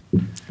 Spanx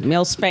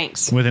Male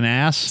Spanx. with an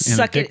ass and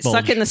a dick bulge.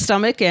 Suck in the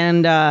stomach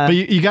and But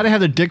you got to have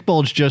the dick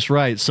bulge just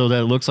right so that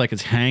it looks like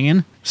it's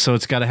hanging. So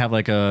it's got to have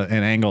like an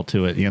angle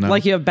to it,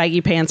 like you have baggy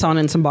pants on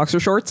and some boxer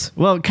shorts.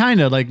 Well, kind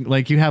of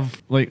like you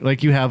have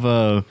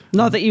a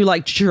Not that you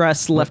like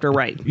dress left or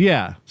right.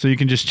 yeah. So you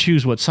can just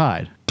choose what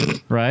side,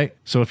 right?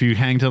 So if you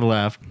hang to the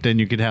left, then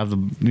you could have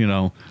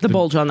The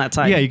bulge on that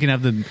side. Yeah, you can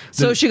have the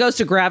So if she goes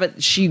to grab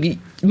it, she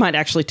might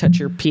actually touch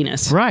your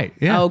penis. right.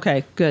 Yeah. Oh,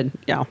 okay. Good.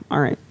 Yeah. All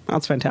right.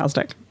 That's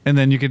fantastic. And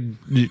then you could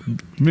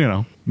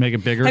make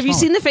it bigger. or Have you smaller.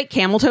 seen the fake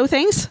camel toe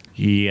things?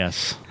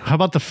 Yes. How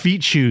about the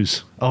feet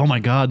shoes? Oh my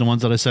god, the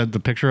ones that I sent the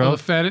picture Oh,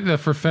 of.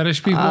 for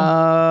fetish people.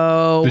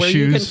 Oh, The where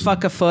you can shoes.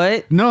 fuck a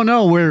foot?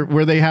 No,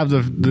 where they have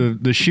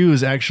the shoe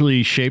is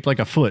actually shaped like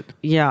a foot.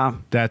 Yeah.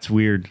 That's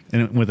weird.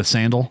 And with a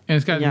sandal. and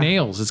it's got Yeah.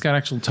 nails. It's got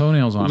actual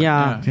toenails on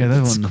Yeah. it. Yeah,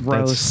 that It's one.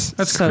 gross.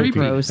 That's so creepy.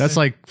 gross. That's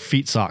like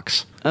feet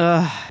socks,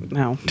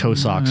 no. toe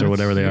socks, or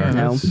whatever they are.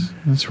 No.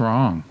 That's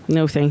wrong.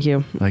 No, thank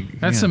you. Like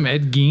That's yeah. some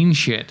Ed Gein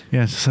shit.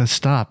 Yeah, so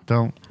stop.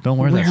 Don't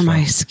wear that. Where stuff.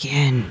 my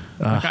skin?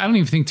 Like, I don't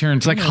even think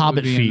Tarantino like would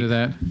Hobbit be feet. into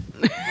that.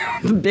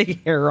 The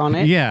big hair on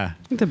it. Yeah,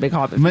 The big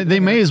hobbit. they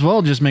may as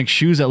well just make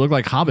shoes that look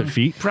like Hobbit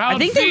feet. Proud I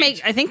think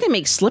feet. they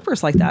make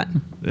slippers like that.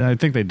 I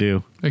think they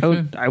do, They I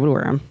could. would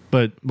wear them.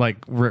 but like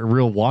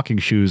real walking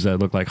shoes that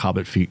look like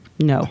Hobbit feet.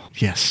 No.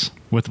 Yes,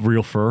 with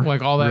real fur,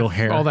 Like all that, real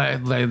hair. all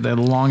that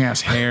long ass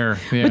hair.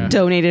 Yeah.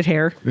 Donated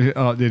hair.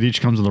 It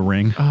each comes with a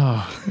ring.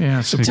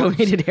 Yeah. Support,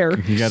 Donated hair.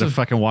 You got to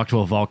fucking walk to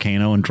a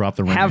volcano and drop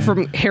the ring. Have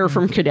in. hair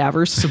from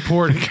cadavers.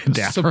 support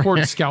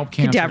scalp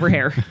cancer. Cadaver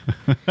hair.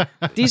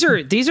 These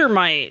are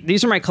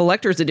my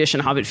collector's edition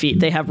Hobbit feet.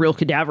 They have real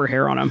cadaver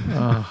hair on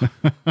them.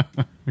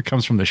 It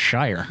comes from the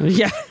Shire.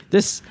 Yeah.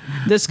 This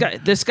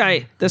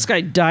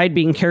guy died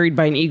being carried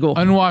by an eagle.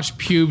 Unwashed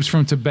pubes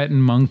from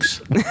Tibetan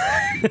monks.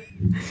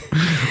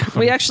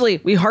 We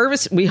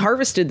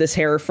harvested this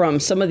hair from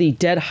some of the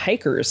dead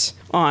hikers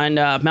on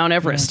Mount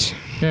Everest.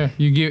 Yeah,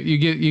 you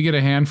get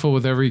a handful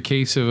with every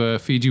case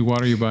of Fiji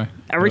water you buy.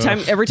 Every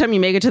time you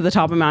make it to the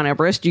top of Mount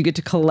Everest, you get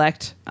to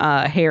collect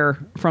hair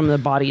from the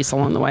bodies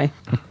along the way.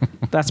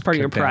 That's part of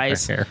your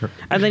prize. hair.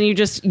 And then you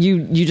just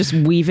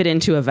weave it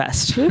into a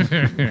vest.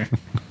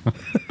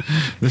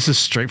 This is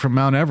straight from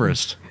Mount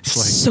Everest.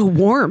 So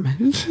warm.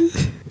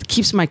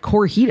 Keeps my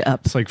core heat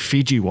up. It's like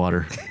Fiji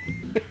water.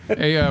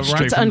 Hey, Ryan,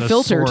 Straight It's from the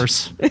unfiltered.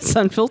 source. It's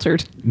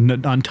unfiltered.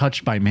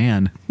 Untouched by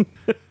man.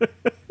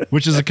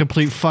 Which is a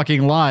complete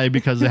fucking lie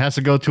because it has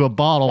to go to a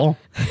bottle.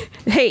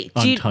 Hey,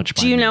 Untouched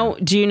by do you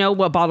man. know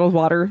what bottled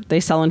water they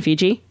sell in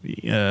Fiji?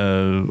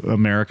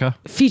 America.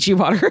 Fiji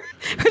water.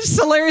 Which is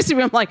hilarious to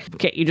me. I'm like,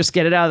 okay, you just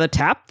get it out of the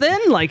tap then?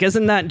 Like,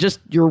 isn't that just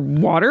your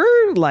water?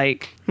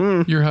 Like,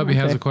 your hubby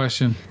has a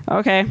question.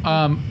 okay.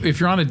 If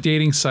you're on a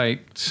dating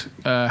site,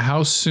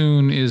 how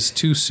soon is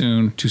too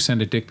soon to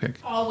send a dick pic?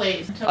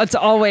 Always.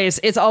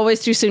 It's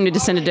always too soon to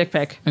send a dick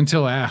pic.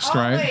 Until asked,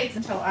 right? Always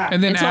until asked.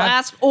 And then Until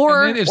ask- asked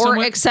or and then if or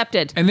someone-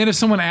 accepted. And then if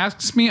someone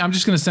asks me, I'm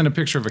just going to send a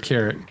picture of a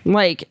carrot.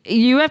 Like,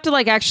 you have to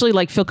actually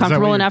feel what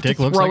comfortable your enough to dick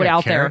looks throw like, it a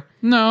out carrot? there.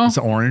 No, It's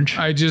orange.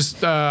 I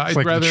just I'd It's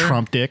like rather. the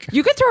Trump dick.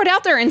 You could throw it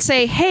out there and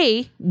say,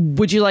 "Hey,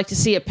 would you like to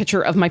see a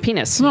picture of my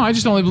penis?" No, I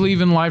just only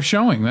believe in live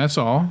showing. That's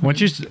all.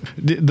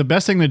 The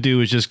best thing to do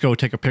is just go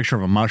take a picture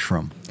of a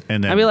mushroom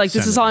and then I'd be like,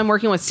 "This send is it. all I'm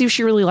working with. See if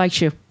she really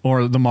likes you."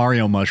 Or the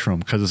Mario mushroom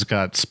because it's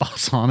got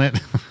spots on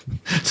it,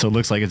 so it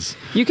looks like it's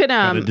You can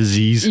got a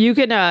disease. You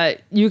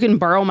can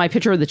borrow my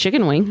picture of the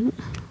chicken wing.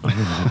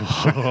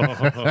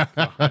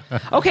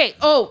 Okay.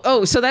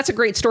 Oh, so that's a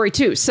great story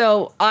too.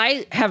 So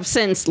I have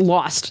since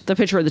lost the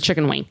picture of the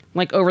chicken wing.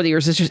 Like over the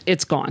years,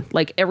 it's gone.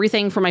 Like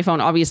everything from my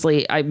phone.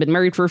 Obviously, I've been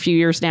married for a few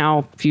years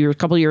now,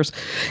 couple of years,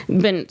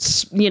 been,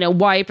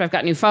 wiped. I've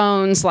got new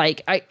phones.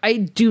 Like I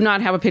do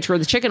not have a picture of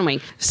the chicken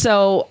wing.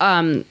 So,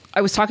 I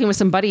was talking with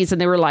some buddies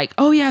and they were like,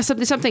 oh yeah,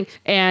 something.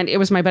 And it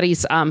was my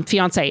buddy's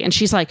fiance. And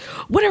she's like,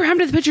 whatever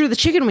happened to the picture of the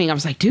chicken wing? I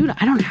was like, dude,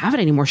 I don't have it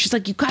anymore. She's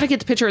like, you got to get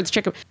the picture of the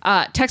chicken.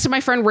 Texted my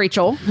friend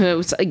Rachel,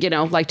 who's,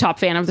 like top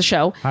fan of the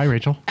show. Hi,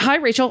 Rachel. Hi,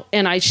 Rachel.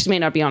 And she may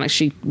not be honest.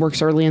 She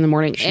works early in the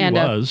morning. She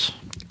was.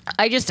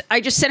 I just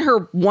sent her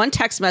one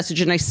text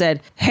message and I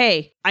said,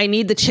 hey, I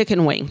need the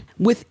chicken wing.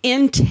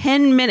 Within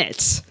 10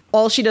 minutes,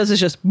 all she does is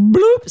just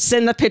bloop,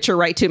 send the picture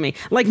right to me.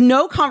 Like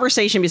no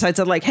conversation besides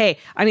that, like, hey,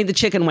 I need the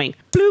chicken wing.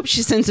 Bloop,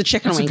 she sends the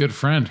chicken wing. That's a good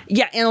friend.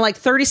 Yeah, and like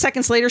 30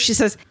 seconds later, she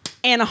says,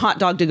 and a hot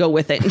dog to go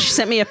with it. And she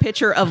sent me a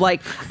picture of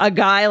like a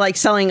guy like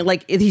selling,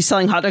 like he's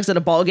selling hot dogs at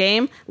a ball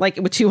game, like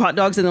with 2 hot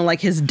dogs and then like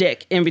his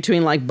dick in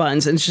between like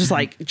buns. And it's just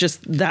like,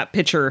 just that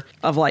picture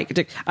of like,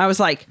 dick. I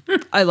was like,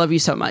 I love you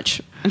so much.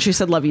 And she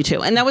said, love you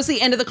too. And that was the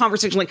end of the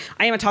conversation. Like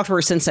I haven't talked to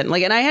her since then.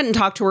 Like, and I hadn't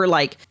talked to her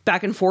like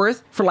back and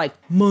forth for like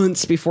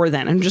months before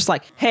then. I'm just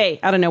like, hey,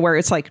 out of nowhere,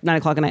 it's like 9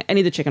 o'clock at night. I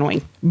need the chicken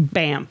wing.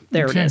 Bam.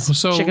 There it is.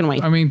 So, chicken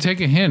wing. I mean,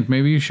 take a hint.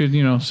 Maybe you should,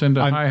 send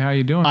a hi, how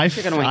you doing? I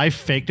wing.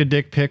 faked a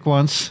dick pic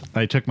once.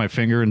 I took my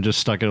finger and just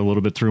stuck it a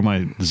little bit through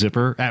my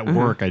zipper. At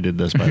work, I did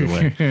this, by the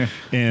way.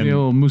 And the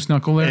old moose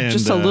knuckle there. and,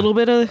 just a little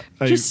bit of,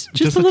 just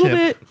a little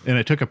tip. bit. And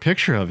I took a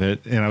picture of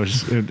it, and I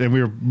was, and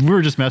we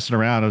were just messing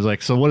around. I was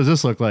like, so what does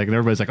this look like? And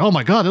everybody's like, oh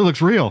my god, that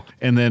looks real.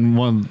 And then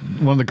one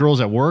of the girls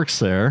that works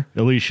there,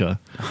 Alicia,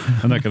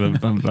 I'm not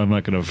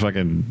gonna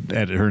fucking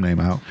edit her name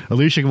out.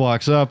 Alicia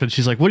walks up and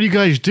she's like, what are you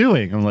guys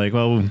doing? I'm like,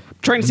 well,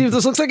 Trying to see if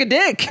this looks like a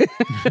dick.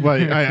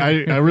 well,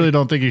 I really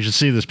don't think you should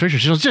see this picture.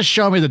 She goes, just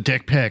show me the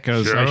dick pic.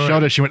 I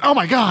showed her. She went, oh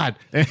my god.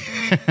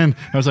 And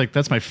I was like,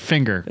 that's my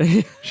finger.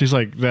 She's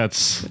like,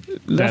 that's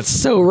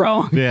so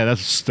wrong. yeah,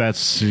 that's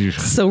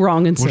So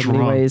wrong in so what's many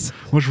wrong? ways.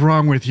 What's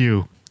wrong with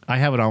you? I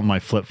have it on my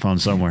flip phone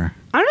somewhere.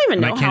 I don't even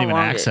And know I can't how even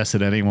long access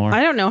it anymore.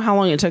 I don't know how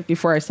long it took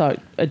before I saw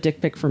a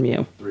dick pic from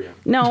you. 3 hours.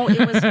 No,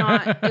 it was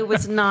not. It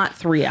was not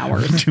 3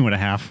 hours.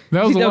 2.5.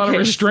 That was a lot of Okay,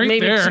 restraint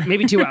maybe, there.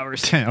 Maybe 2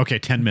 hours.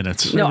 10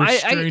 minutes. No,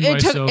 restrained it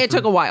myself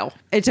took a while.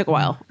 It took a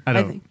while. I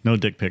don't. think. No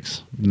dick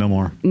pics. No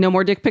more. No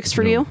more dick pics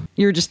for you?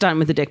 You're just done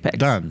with the dick pics.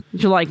 Done.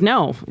 You're like,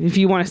 no. If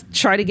you want to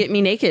try to get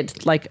me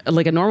naked like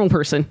a normal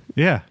person,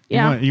 Yeah.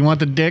 Yeah. You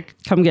want the dick?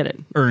 come get it.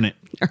 Earn it.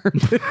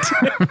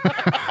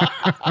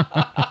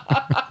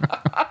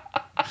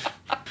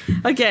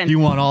 Again, You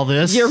want all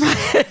this? you're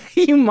right.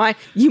 You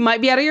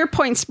might be out of your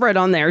point spread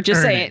on there.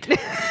 Just Earn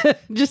saying.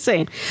 Just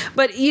saying.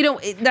 But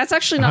that's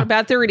actually not a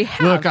bad theory to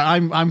have. Look,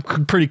 I'm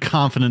pretty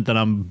confident that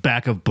I'm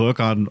back of book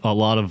on a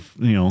lot of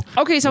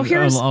Okay, so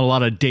here's a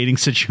lot of dating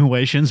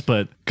situations,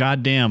 but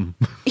goddamn,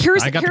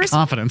 I got the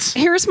confidence.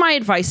 Here's my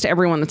advice to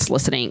everyone that's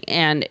listening,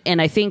 and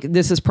I think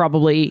this is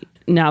probably,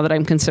 now that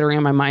I'm considering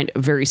in my mind,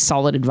 very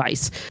solid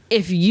advice.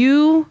 If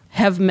you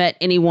have met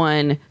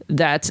anyone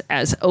that's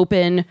as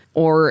open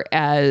or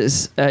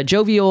as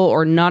jovial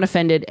or not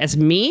offended as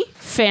me,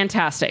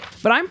 fantastic.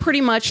 But I'm pretty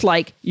much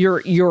like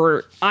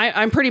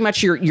I'm pretty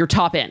much your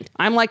top end.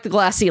 I'm like the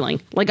glass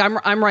ceiling. Like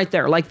I'm right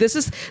there. Like this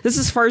is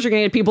as far as you're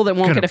going to get people that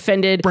won't Gonna get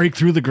offended. break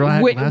through the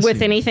glass with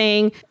ceiling.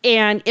 anything.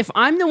 And if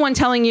I'm the one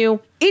telling you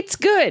it's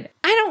good,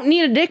 I don't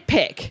need a dick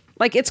pic.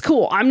 Like, it's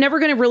cool. I'm never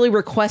going to really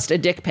request a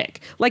dick pic.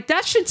 Like,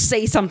 that should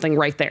say something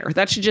right there.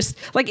 That should just,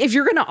 like, if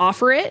you're going to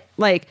offer it,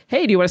 like,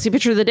 hey, do you want to see a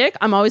picture of the dick?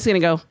 I'm always going to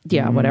go,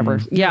 yeah,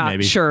 whatever. Yeah,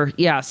 maybe. sure.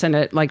 Yeah, send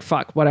it. Like,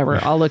 fuck,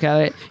 whatever. I'll look at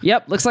it.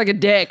 Yep, looks like a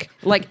dick.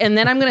 Like, and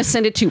then I'm going to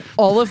send it to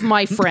all of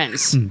my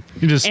friends. And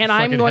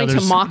I'm going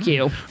to mock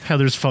you.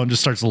 Heather's phone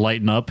just starts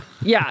lighting up.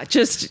 Yeah,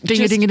 just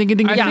Ding, ding, ding, ding,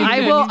 ding. Yeah,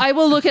 I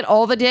will look at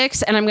all the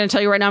dicks, and I'm going to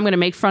tell you right now, I'm going to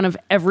make fun of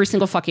every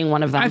single fucking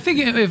one of them. I think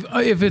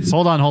if it's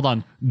Hold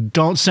on.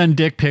 Don't send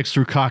dick pics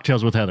through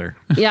Cocktails with Heather.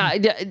 Yeah,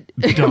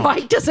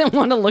 Mike doesn't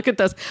want to look at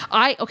this.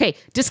 Okay,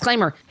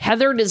 disclaimer: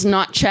 Heather does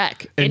not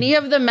check any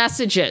of the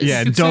messages.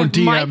 Yeah, don't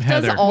DM Mike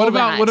Heather. Does all what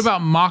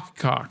about mock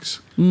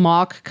cocks?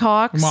 mock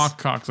cocks? Mock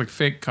cocks, like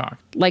fake cock.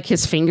 Like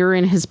his finger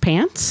in his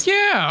pants?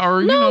 Yeah,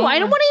 or No, I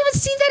don't want to even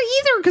see that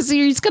either because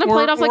he's going to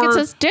play it off like it's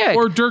his dick.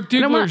 Or Dirk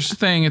Diggler's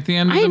thing at the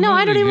end of the movie.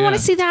 I don't even want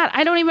to see that.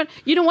 I don't even.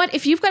 You know what?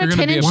 If you've got You're a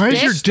gonna be 10-inch a Why dick,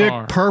 is your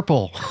Star. dick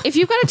purple? if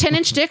you've got a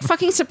 10-inch dick,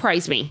 fucking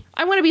surprise me.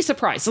 I want to be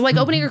surprised. It's like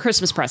opening a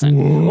Christmas present.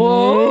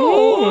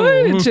 Oh,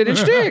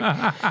 10-inch dick.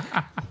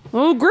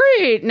 Oh,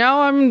 great.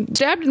 Now I'm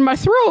stabbed in my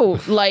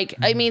throat. Like,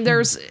 I mean,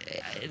 there's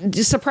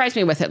just surprise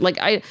me with it. Like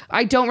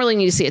I don't really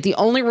need to see it. The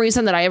only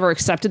reason that I ever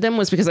accepted them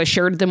was because I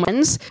shared them with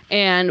friends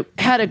and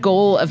had a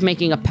goal of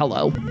making a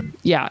pillow.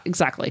 Yeah,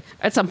 exactly.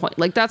 At some point,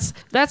 like that's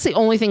the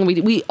only thing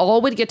we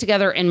all would get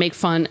together and make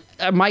fun.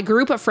 My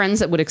group of friends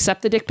that would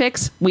accept the dick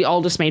pics, we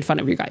all just made fun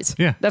of you guys.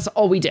 Yeah, that's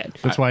all we did.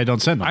 That's why I don't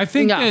send them. I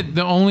think that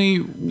the only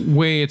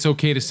way it's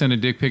okay to send a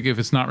dick pic if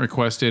it's not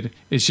requested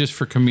is just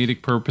for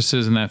comedic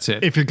purposes, and that's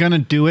it. If you're gonna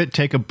do it,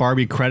 take a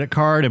Barbie credit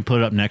card and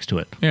put it up next to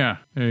it. Yeah,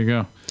 there you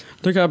go.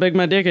 Look how big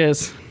my dick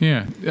is.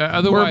 Yeah.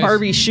 Or a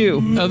Barbie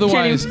shoe.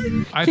 Otherwise,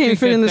 I think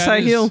fit in this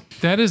high heel.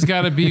 That has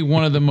got to be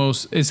one of the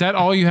most. Is that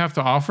all you have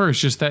to offer? It's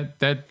just that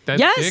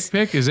Yes. dick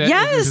pic? Is that?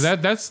 Yes.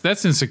 Is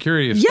that's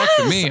insecurity as fuck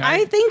to me.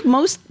 I think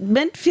most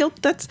men feel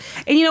that's,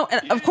 and you know,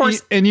 of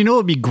course. And you know what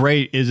would be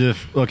great is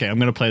if, okay, I'm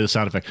going to play the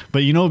sound effect,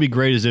 but you know what would be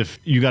great is if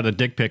you got a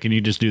dick pic and you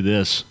just do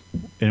this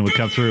and it would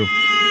come through.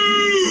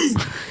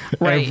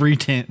 Right. Every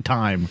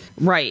time.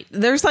 Right.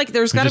 There's got to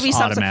be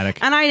something. Automatic.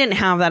 And I didn't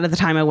have that at the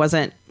time. I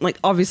wasn't, like,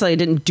 obviously I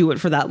didn't do it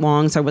for that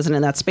long, so I wasn't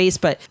in that space,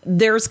 but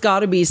there's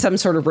got to be some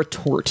sort of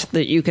retort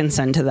that you can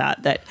send to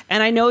that.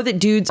 And I know that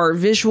dudes are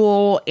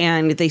visual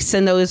and they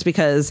send those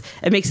because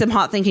it makes them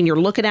hot thinking you're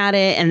looking at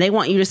it and they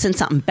want you to send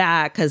something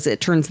back because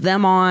it turns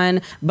them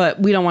on, but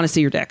we don't want to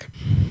see your dick.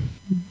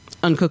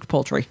 Uncooked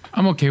poultry.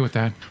 I'm okay with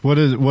that. What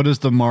is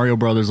the Mario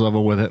Brothers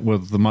level with it,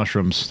 with the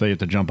mushrooms they have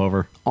to jump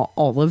over?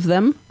 All of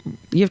them.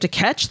 You have to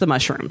catch the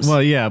mushrooms.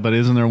 Well, yeah, but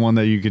isn't there one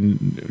that you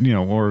can,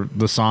 or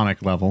the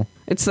Sonic level?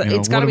 It's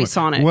got to be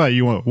Sonic. What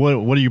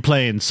are you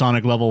playing?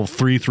 Sonic level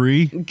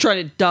 3-3?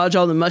 Trying to dodge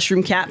all the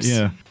mushroom caps.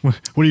 Yeah. What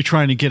are you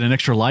trying to get, an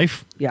extra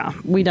life? Yeah,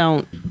 we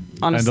don't.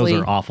 Honestly,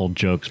 And those are awful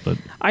jokes, but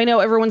I know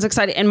everyone's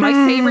excited. And my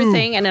favorite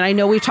thing, and I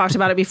know we've talked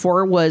about it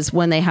before, was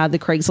when they had the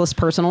Craigslist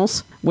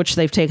personals, which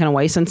they've taken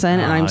away since then.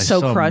 And I'm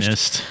so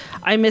crushed.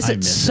 I miss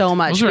it so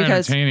much Those are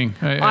because entertaining.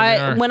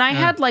 when I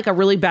had like a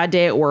really bad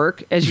day at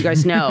work, as you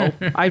guys know,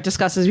 I've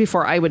discussed this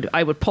before. I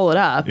would pull it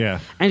up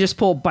and just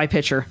pull by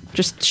picture.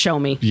 Just show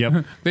me.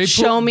 Yep.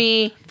 Show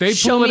me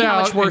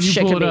how much worse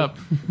shit can be.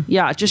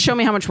 Yeah, just show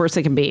me how much worse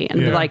they can be, and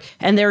be like,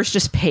 and there's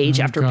just page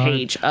after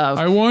page of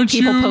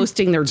people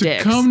posting their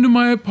dicks. Come to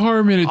my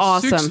apartment at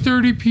Awesome.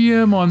 6:30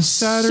 p.m. on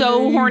Saturday.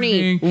 So horny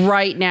evening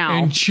right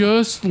now. and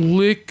just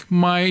lick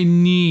my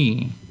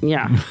knee.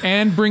 Yeah.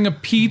 And bring a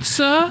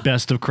pizza.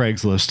 Best of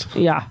Craigslist.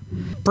 Yeah.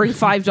 Bring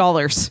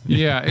 $5.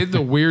 Yeah, it's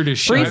the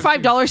weirdest shit. Bring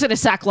 $5 and a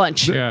sack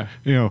lunch. Yeah.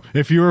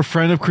 If you're a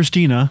friend of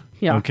Christina,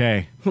 Yeah.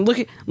 okay.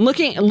 Looking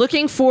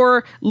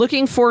for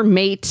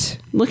mate.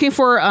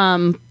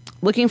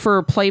 Looking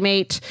for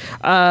playmate,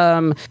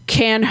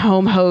 can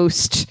home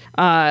host,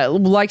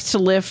 likes to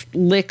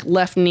lick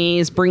left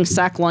knees, bring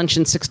sack lunch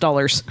and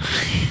 $6.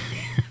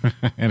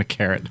 And a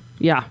carrot.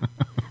 Yeah.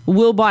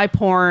 Will buy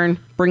porn,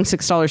 bring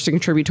 $6 to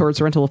contribute towards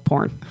the rental of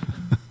porn.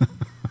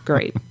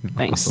 Great.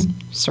 Thanks,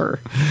 sir.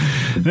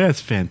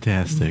 That's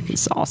fantastic.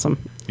 It's awesome.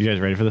 You guys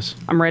ready for this?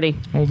 I'm ready.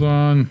 Hold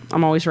on.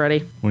 I'm always ready.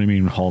 What do you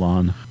mean, hold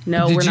on?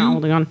 No, Did we're not you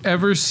holding on.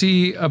 ever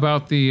see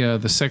about the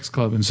sex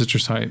club in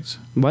Citrus Heights?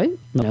 What?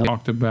 No.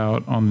 Talked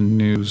about on the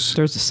news.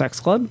 There's a sex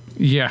club?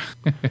 Yeah.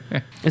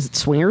 Is it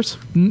swingers?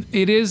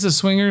 It is a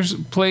swingers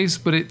place,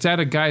 but it's at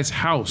a guy's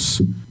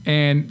house.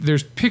 And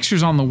there's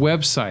pictures on the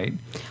website.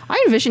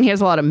 I envision he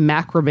has a lot of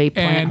macrame plant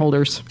And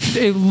holders.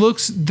 It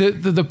looks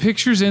the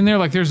pictures in there,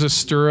 like there's a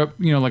stirrup,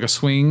 like a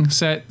swing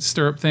set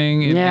stirrup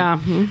thing. And, Yeah.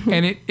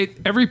 And it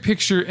every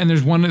picture, and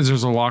there's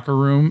a locker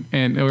room,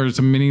 or there's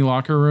a mini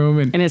locker room,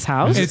 and In his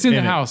house? it's in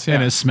the house, yeah.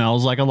 And it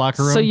smells like a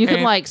locker room. So you can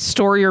And like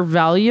store your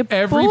valuables?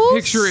 Every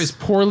picture is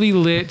poorly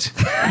lit.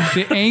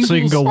 The angles, so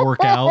you can go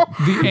work out.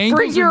 The angles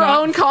Bring are your not-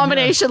 own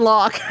combination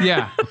lock.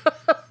 Yeah.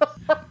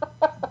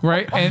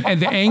 Right,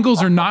 and the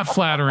angles are not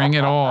flattering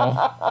at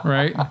all.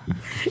 Right.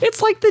 It's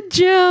like the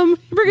gym. You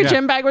bring a Yeah.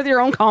 gym bag with your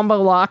own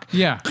combo lock.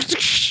 Yeah.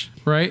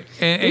 Right.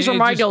 And These are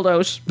my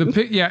dildos.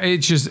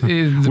 It's just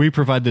We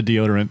provide the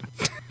deodorant.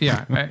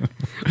 yeah.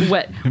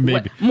 Wet,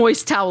 Maybe.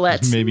 moist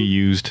towelettes. Maybe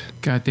used.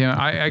 God damn,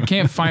 I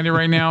can't find it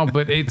right now,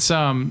 but it's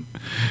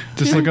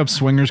Just look up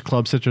Swingers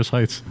Club Citrus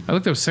Heights. I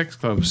looked up sex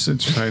clubs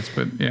Citrus Heights,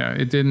 but yeah,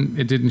 it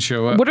didn't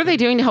show up. What are they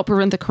doing to help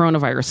prevent the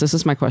coronavirus? This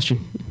is my question.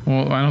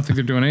 Well, I don't think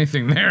they're doing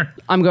anything there.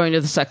 I'm going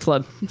to the sex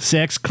club.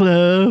 Sex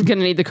Club.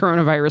 Gonna need the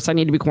coronavirus. I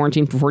need to be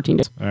quarantined for 14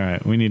 days. All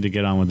right, we need to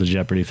get on with the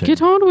Jeopardy thing.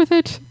 Get on with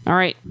it. All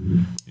right.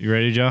 You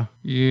ready, Joe?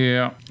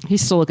 Yeah.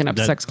 He's still looking up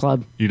sex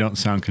club. You don't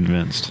sound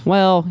convinced.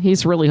 Well,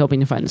 he's really hoping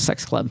to find a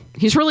sex club.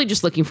 He's really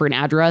just looking for an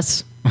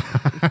address.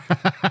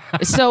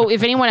 So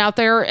if anyone out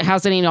there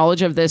has any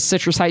knowledge of this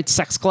Citrus Heights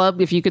sex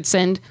club, if you could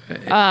send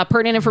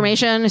pertinent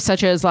information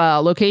such as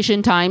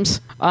location,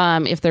 times,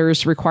 if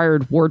there's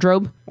required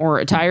wardrobe or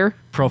attire.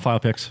 Profile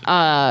pics.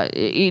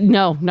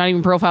 No, not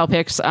even profile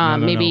pics.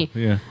 Maybe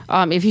Yeah.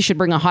 If he should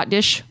bring a hot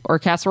dish or a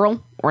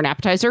casserole or an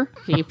appetizer,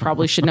 he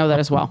probably should know that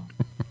as well.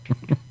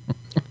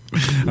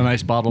 A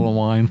nice bottle of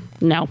wine.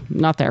 No,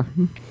 not there.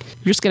 You're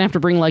just going to have to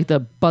bring like the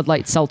Bud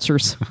Light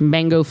seltzers,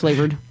 mango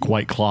flavored.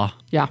 White Claw.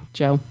 Yeah,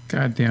 Joe.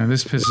 God damn,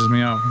 this pisses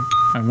me off.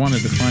 I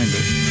wanted to find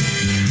it.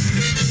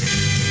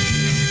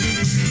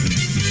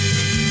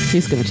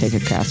 He's going to take a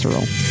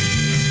casserole.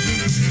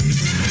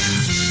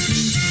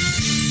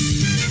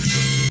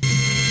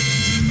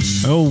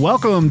 Oh,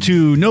 welcome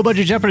to No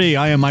Budget Jeopardy.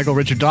 I am Michael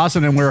Richard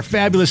Dawson, and we're a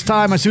fabulous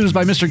time. My suit is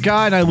by Mr.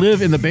 Guy, and I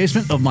live in the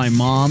basement of my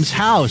mom's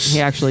house.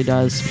 He actually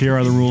does. Here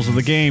are the rules of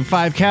the game.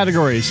 5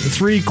 categories,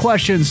 3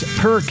 questions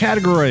per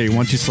category.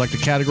 Once you select a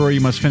category,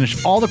 you must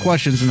finish all the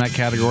questions in that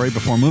category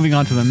before moving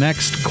on to the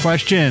next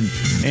question.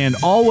 And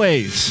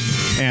always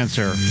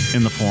answer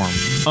in the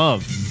form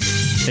of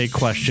a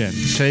question.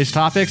 Today's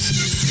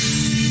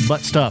topics, butt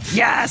stuff.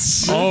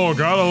 Yes! Oh,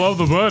 gotta love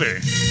the buddy.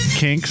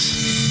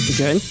 Kinks,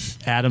 Good.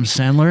 Adam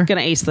Sandler,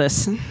 Gonna ace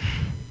this.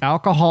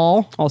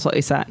 alcohol, Also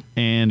ace that.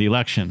 and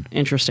election.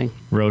 Interesting.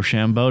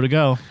 Rochambeau to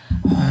go.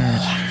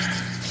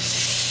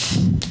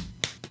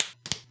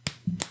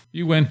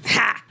 You win.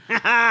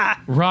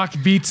 Rock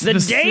beats the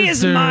day is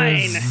sisters.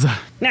 mine.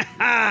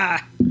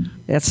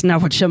 That's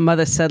not what your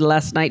mother said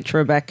last night,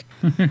 Trebek.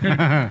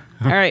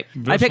 All right.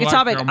 I pick a like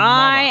topic. your mother.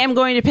 I am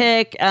going to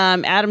pick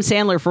Adam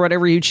Sandler for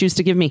whatever you choose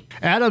to give me.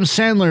 Adam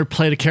Sandler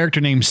played a character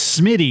named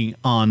Smitty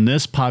on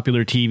this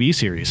popular TV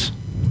series.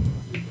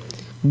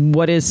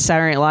 What is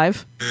Saturday Night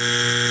Live?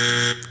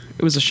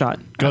 It was a shot.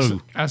 Go.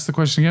 Ask the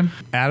question again.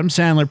 Adam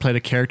Sandler played a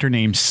character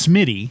named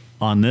Smitty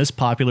on this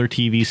popular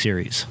TV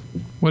series.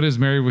 What is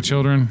Married with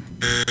Children?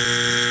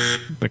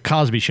 The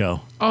Cosby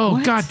Show.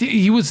 Oh, God.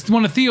 He was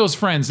one of Theo's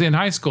friends in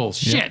high school.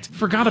 Shit.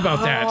 Forgot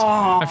about that.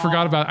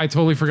 I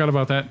totally forgot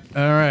about that.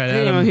 All right, I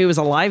didn't know Adam, he was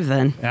alive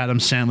then. Adam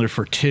Sandler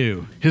for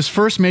 2. His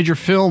first major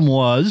film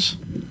was...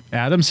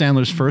 Adam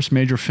Sandler's first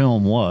major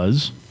film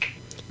was...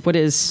 What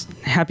is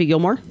Happy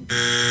Gilmore?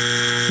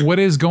 What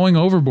is Going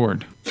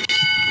Overboard?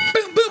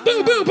 Boom, boom,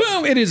 boom, boom,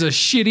 boom. It is a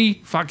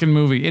shitty fucking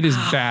movie. It is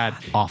bad.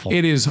 Awful.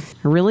 It is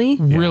Really?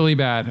 really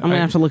bad. I'm going to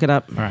have to look it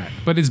up. All right.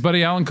 But it's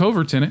Buddy Allen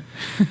Covert's in it.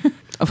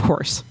 Of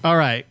course. All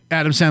right,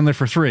 Adam Sandler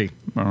for 3.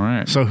 All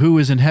right. So who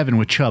is in heaven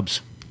with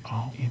Chubbs?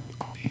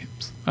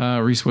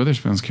 Reese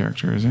Witherspoon's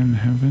character is in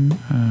heaven.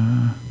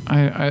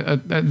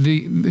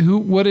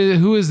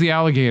 Who is the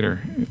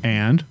alligator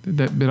And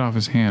that bit off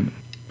his hand?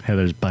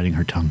 Heather's biting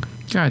her tongue.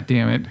 God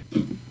damn it!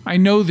 I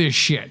know this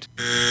shit.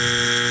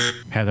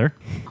 Heather?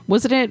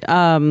 Wasn't it?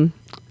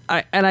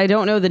 I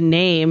don't know the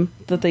name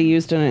that they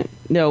used in it.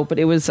 No, but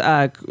it was.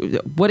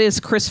 What is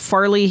Chris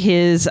Farley,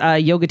 his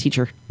yoga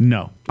teacher?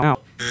 No. Oh.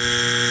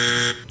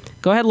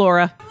 Go ahead,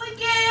 Laura.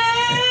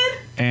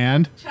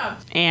 And?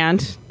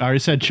 And I already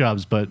said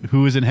Chubbs, but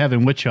who is in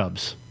heaven with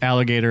Chubbs?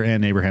 Alligator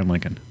and Abraham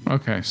Lincoln.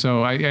 Okay,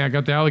 so I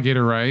got the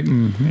alligator right.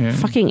 And, yeah,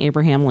 fucking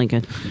Abraham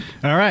Lincoln.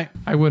 All right.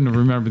 I wouldn't have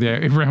remembered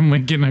the Abraham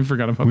Lincoln. I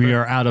forgot about that. We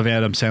are out of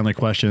Adam Sandler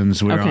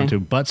questions. We're Okay. on to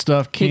butt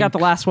stuff, You kink, got the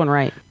last one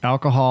right.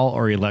 alcohol,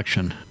 or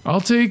election.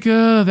 I'll take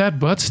that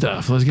butt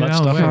stuff. Let's get Butt it out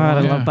of the stuff? way. God,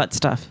 I Yeah. love butt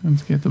stuff.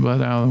 Let's get the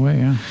butt out of the way.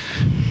 Yeah.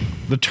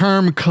 The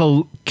term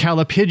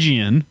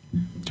calipigian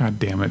God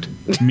damn it.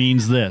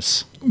 means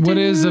this. What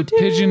is a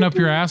pigeon up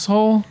your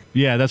asshole?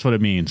 Yeah, that's what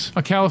it means.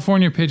 A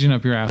California pigeon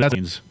up your asshole. That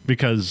means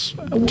because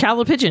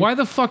Calipigeon. Why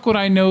the fuck would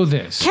I know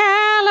this?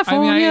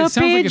 California it sounds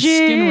like it's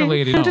skin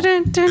related. No.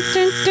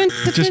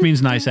 it just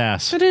means nice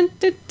ass.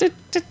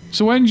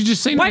 So why didn't you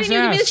just say Why nice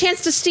didn't you give me the ass?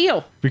 chance to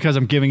steal? Because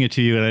I'm giving it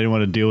to you and I didn't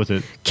want to deal with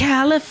it.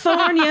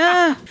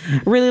 California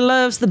really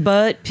loves the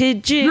butt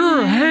pigeon.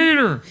 You're a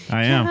hater.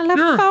 I am.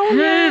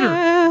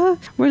 California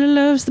really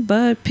loves the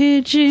butt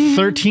pigeon.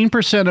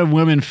 13% of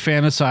women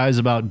fantasize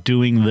about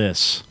doing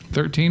this.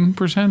 13%.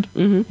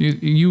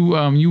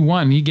 Mm-hmm. You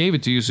won. He gave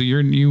it to you, so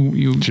you.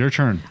 It's your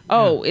turn.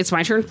 Oh, it's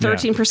my turn.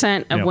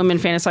 13% of Yep. women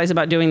fantasize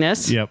about doing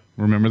this. Yep.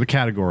 Remember the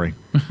category.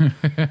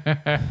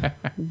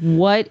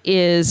 What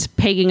is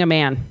pegging a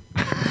man?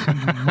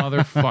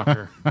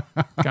 Motherfucker.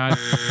 God.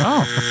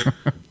 Oh.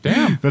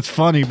 Damn. That's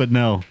funny, but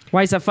no.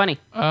 Why is that funny?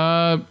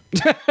 I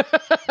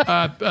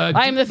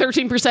am the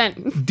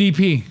 13%.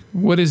 DP.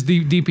 What is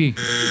DP?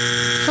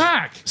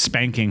 Fuck.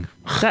 Spanking.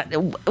 That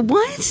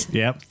what?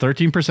 Yep.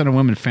 13% of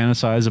women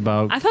fantasize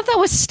about I thought that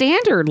was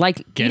standard,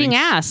 like eating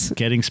ass.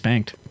 Getting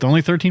spanked. It's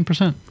only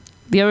 13%.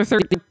 The other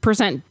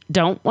 30%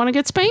 don't want to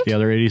get spanked. The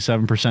other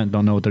 87%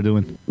 don't know what they're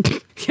doing.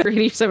 The other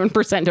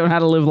 87% don't know how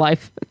to live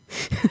life.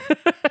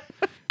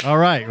 All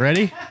right.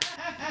 Ready?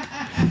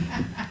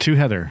 To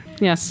Heather.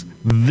 Yes.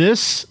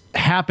 This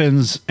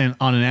happens on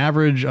an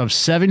average of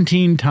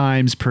 17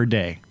 times per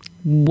day.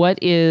 What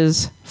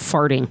is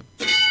farting?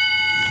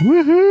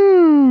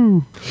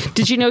 Woohoo!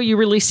 Did you know you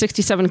release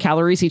 67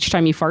 calories each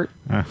time you fart?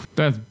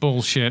 That's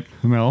bullshit.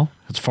 No,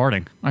 it's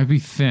farting. I'd be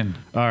thin.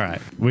 All right.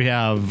 We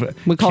have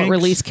We call it kinks,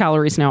 release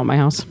calories now at my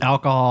house.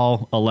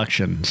 alcohol,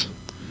 elections.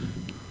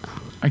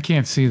 I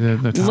can't see the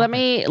topic.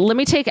 Let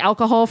me take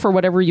alcohol for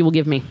whatever you will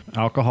give me.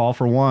 Alcohol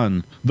for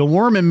 1. The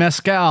worm in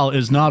mezcal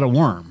is not a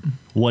worm.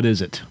 What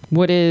is it?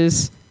 What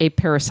is a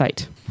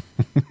parasite?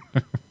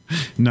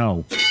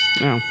 No.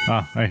 Oh.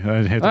 I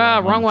hit the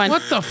wrong Wrong one.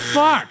 What the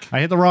fuck? I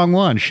hit the wrong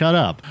one. Shut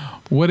up.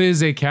 What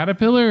is a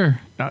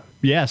caterpillar?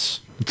 Yes.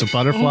 It's a Oh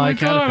butterfly my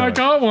God,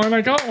 caterpillar.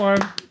 I got one.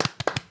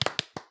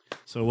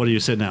 So what are you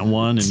sitting at,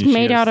 1? And It's she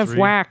made has out of 3?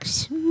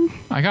 wax.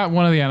 I got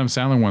one of the Adam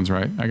Sandler ones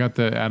right. I got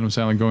the Adam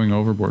Sandler going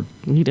overboard.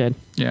 You did.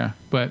 Yeah,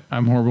 but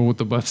I'm horrible with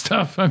the butt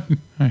stuff. I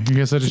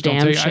guess I just don't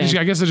Damn take. shame.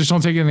 I guess I just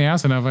don't take it in the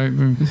ass enough.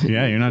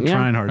 Yeah, you're not Yeah.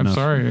 trying hard I'm enough.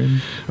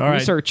 sorry. All right.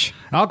 Research.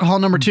 Alcohol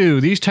number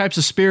 2. These types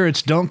of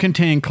spirits don't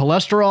contain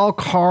cholesterol,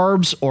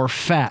 carbs, or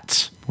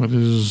fats. What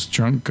is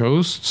drunk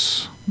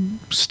ghosts?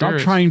 Stop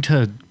Spirits. trying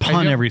to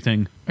pun don't-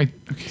 everything. Okay.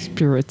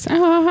 Spirits.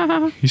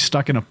 He's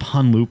stuck in a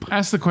pun loop.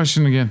 Ask the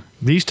question again.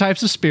 These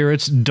types of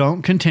spirits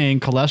don't contain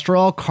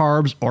cholesterol,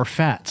 carbs, or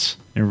fats.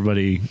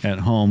 Everybody at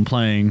home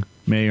playing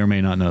may or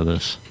may not know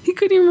this. He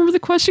couldn't even remember the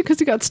question because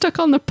he got stuck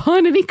on the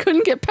pun and he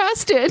couldn't get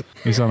past it.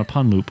 He's on a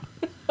pun loop.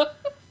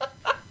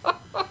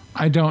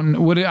 I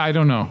don't. What? I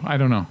don't know. I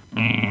don't know.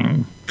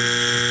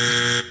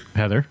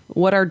 Heather?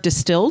 What are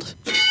distilled?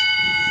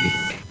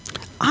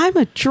 I'm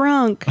a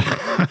drunk.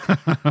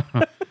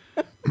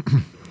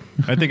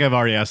 I think I've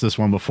already asked this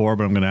one before,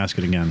 but I'm going to ask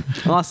it again.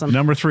 Awesome.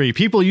 Number 3.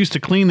 People used to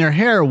clean their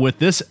hair with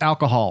this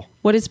alcohol.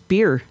 What is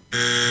beer?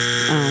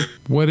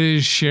 What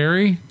is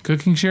sherry?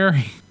 Cooking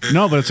sherry?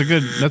 No, but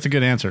that's a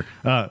good answer.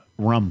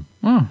 Rum.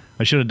 Oh,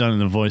 I should have done it in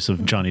the voice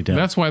of Johnny Depp.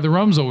 that's why the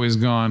rum's always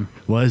gone.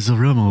 Why is the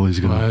rum always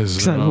gone?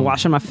 Because I'm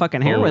washing my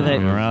fucking hair with it.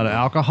 We're out of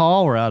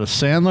alcohol, we're out of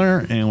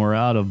Sandler, and we're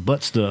out of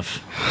butt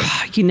stuff.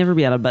 You can never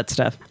be out of butt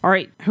stuff. All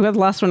right. Who got the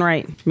last one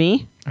right?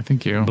 Me? I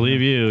think you.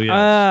 Believe you,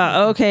 yes.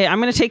 Okay. I'm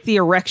going to take the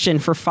erection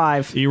for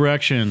 5.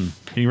 Erection.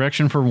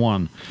 Erection for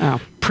 1.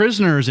 Oh.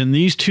 Prisoners in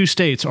these 2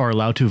 states are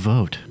allowed to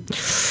vote.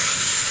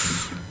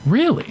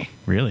 Really?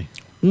 Really?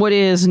 What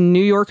is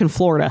New York and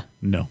Florida?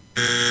 No.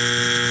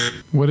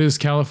 What is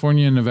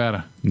California and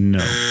Nevada? No.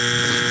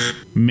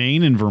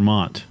 Maine and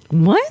Vermont.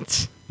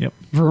 What? Yep.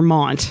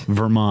 Vermont.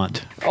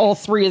 Vermont. All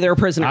 3 of their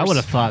prisoners. I would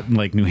have thought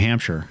like New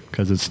Hampshire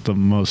because it's the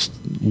most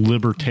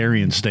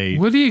libertarian state.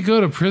 What do you go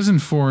to prison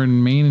for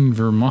in Maine and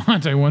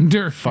Vermont? I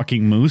wonder.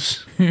 Fucking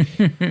moose.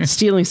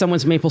 stealing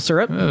someone's maple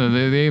syrup.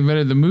 They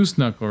invented the moose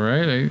knuckle,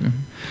 right?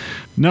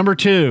 Number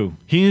 2.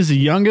 He is the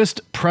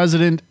youngest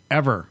president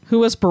ever. Who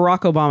was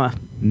Barack Obama?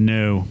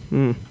 No.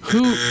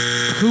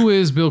 Who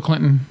is Bill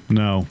Clinton?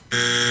 No.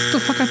 What the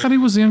fuck? I thought he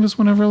was the youngest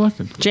one ever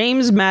elected.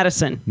 James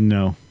Madison.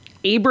 No.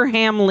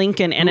 Abraham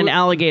Lincoln and an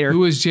alligator.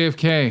 Who is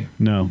JFK?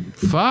 No.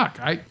 Fuck.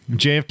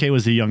 JFK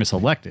was the youngest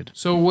elected.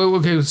 So what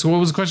was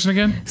the question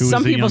again? Who was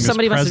Some the people, youngest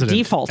somebody must have president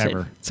defaulted.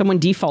 ever? Someone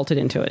defaulted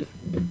into it.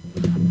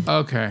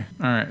 Okay.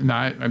 All right.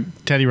 No,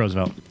 Teddy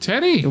Roosevelt.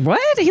 Teddy.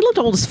 What? He looked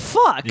old as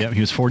fuck. Yeah, he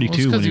was 42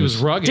 Because when he was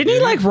rugged. Didn't he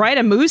dude. like ride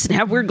a moose and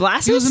have weird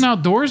glasses? He was an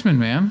outdoorsman,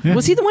 man.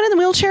 Was he the one in the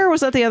wheelchair or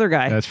was that the other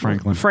guy? That's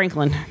Franklin.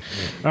 Franklin.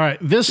 All right,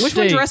 this Which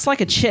state. one dressed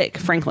like a chick?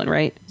 Franklin,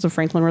 right? So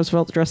Franklin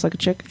Roosevelt dressed like a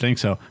chick? Think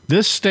so.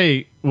 This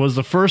state was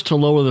the first to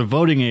lower the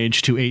voting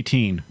age to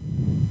 18.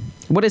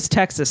 What is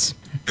Texas?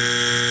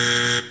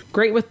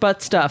 Great with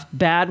butt stuff,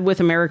 bad with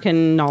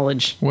American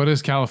knowledge. What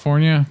is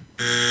California?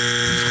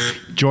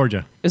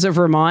 Georgia. Is it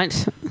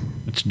Vermont?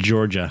 It's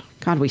Georgia.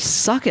 God, we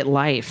suck at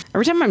life.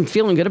 Every time I'm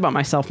feeling good about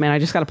myself, man, I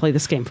just got to play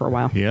this game for a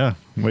while. Yeah.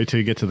 Wait till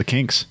you get to the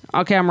kinks.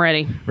 Okay, I'm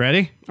ready.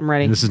 Ready? I'm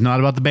ready. This is not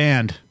about the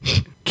band.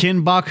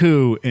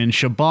 Kinbaku and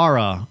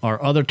Shabara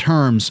are other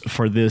terms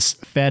for this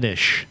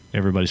fetish.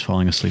 Everybody's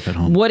falling asleep at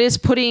home. What is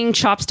putting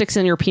chopsticks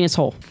in your penis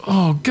hole?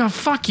 Oh, God,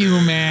 fuck you,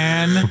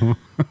 man.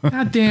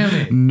 God damn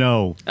it.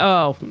 No.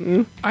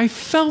 Oh, I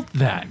felt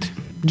that.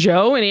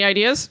 Joe, any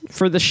ideas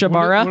for the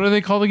Shabara? What are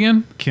they called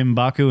again?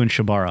 Kimbaku and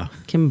Shabara.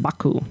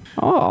 Kimbaku.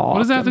 Oh, What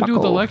does that have to do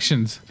with Kimbaku.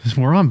 elections?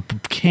 We're on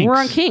kinks. We're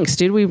on kinks,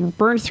 dude. We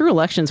burned through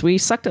elections. We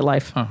sucked at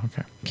life. Oh,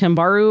 okay.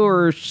 Kimbaru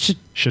or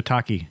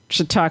Shiitake.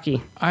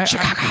 Shiitake?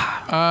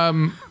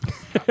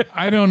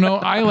 I don't know.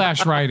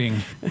 Eyelash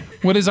writing.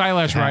 What is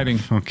eyelash writing?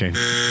 Okay.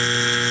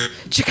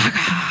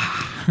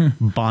 Chicago.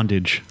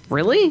 Bondage.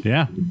 Really?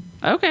 Yeah.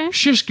 Okay.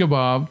 Shish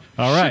kebab.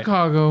 All right.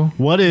 Chicago.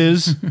 What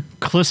is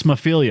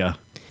clismophilia?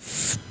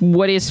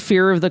 What is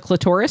fear of the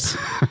clitoris?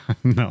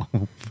 No.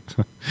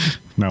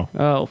 No.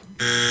 Oh.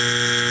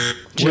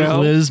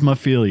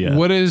 Clismophilia.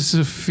 What is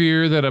the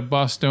fear that a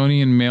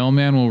Bostonian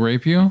mailman will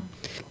rape you?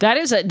 That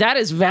is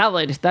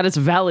valid. That is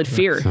valid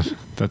fear.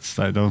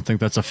 I don't think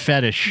that's a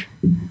fetish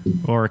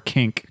or a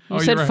kink. You Oh,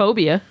 said you're right.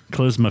 phobia.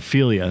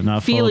 Clismophilia,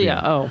 not Philia.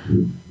 phobia. Oh.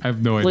 I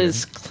have no idea.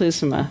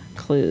 Clisma.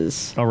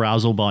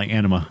 Arousal by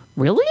anima.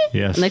 Really?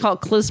 Yes. And they call it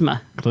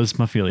clisma.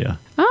 Clismophilia.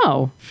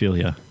 Oh.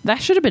 Philia.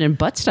 That should have been in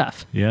butt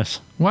stuff.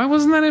 Yes. Why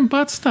wasn't that in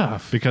butt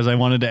stuff? Because I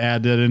wanted to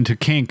add that into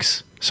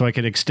kinks so I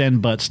could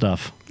extend butt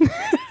stuff.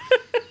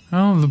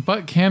 Oh, the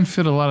butt can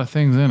fit a lot of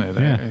things in it.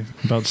 Yeah.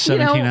 About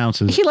 17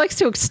 ounces. He likes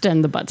to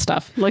extend the butt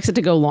stuff. He likes it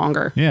to go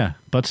longer. Yeah.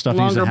 Butt stuff needs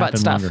Longer to butt happen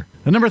stuff. longer.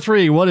 And number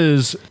 3, what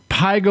is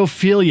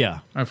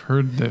pygophilia? I've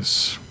heard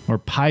this. Or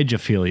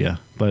pygophilia,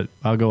 but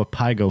I'll go with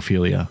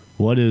pygophilia.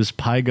 What is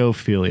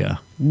pygophilia?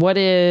 What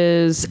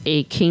is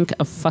a kink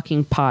of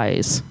fucking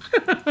pies?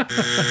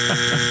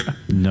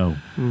 No.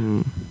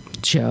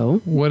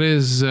 Joe? What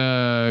is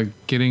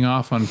getting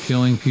off on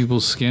peeling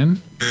people's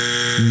skin?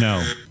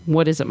 No.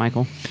 What is it,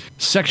 Michael?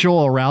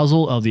 Sexual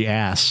arousal of the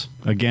ass.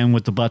 Again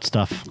with the butt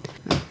stuff.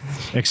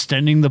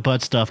 Extending the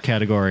butt stuff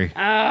category.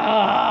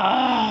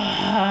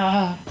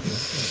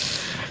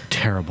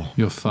 Terrible.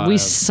 You're fired. We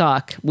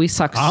suck. We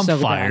suck I'm so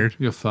fired.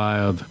 You're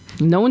fired. bad.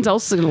 No one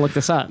else is going to look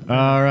this up.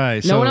 All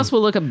right. No one else will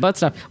look up butt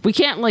stuff. We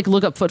can't like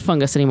look up foot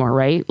fungus anymore,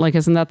 right? Like,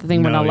 isn't that the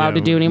thing we're not allowed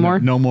to do anymore?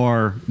 No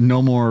more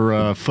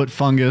foot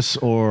fungus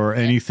or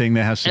anything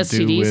that has to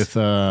do STDs? with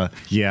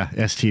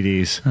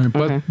STDs.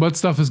 All right, butt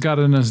stuff has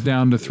gotten us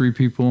down to 3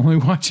 people only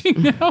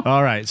watching now.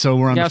 All right, so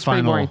we're on Yeah, the it's pretty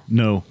final boring.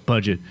 no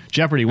budget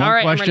Jeopardy. One All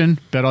right, I'm question,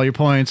 bet all your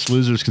points.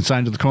 Losers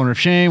consigned to the corner of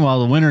shame, while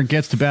the winner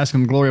gets to bask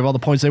in the glory of all the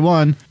points they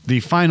won.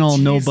 The final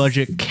no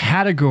budget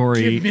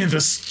category Give me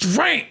the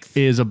strength.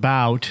 is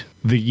about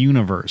the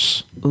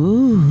universe.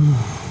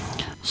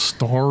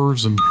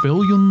 Stars and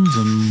billions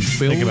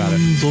about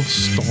it. of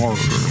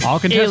stars. All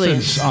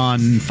contestants on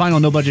Final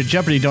No Budget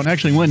Jeopardy don't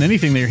actually win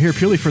anything. They're here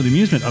purely for the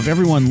amusement of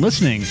everyone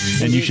listening,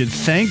 and you should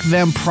thank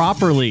them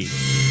properly.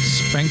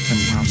 Spank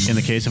them. In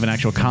the case of an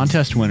actual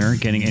contest winner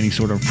getting any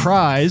sort of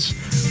prize,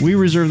 we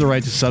reserve the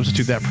right to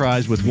substitute that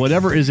prize with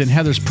whatever is in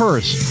Heather's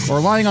purse or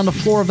lying on the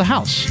floor of the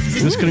house.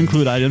 This could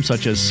include items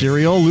such as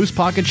cereal, loose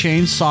pocket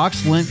change,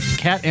 socks, lint,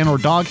 cat and or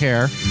dog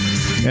hair,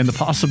 and the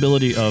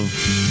possibility of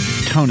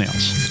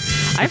toenails,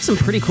 I have some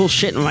pretty cool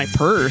shit in my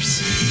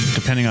purse.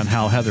 depending on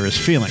how Heather is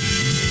feeling.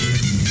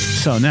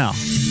 So now,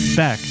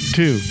 back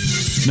to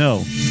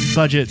No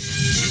Budget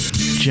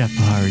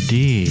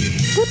Jeopardy.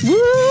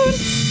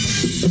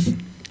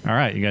 All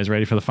right, you guys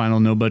ready for the final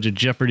No Budget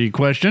Jeopardy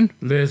question?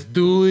 Let's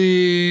do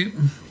it.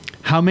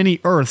 How many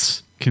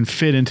Earths can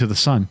fit into the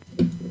sun?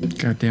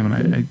 God damn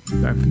it.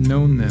 I've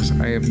known this.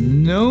 I have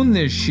known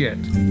this shit.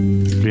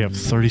 We have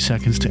 30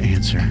 seconds to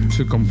answer.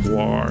 To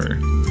comply.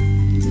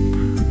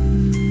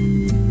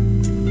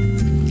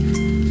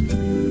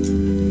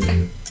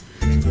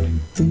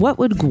 What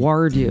would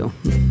Guar do?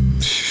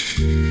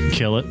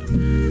 Kill it.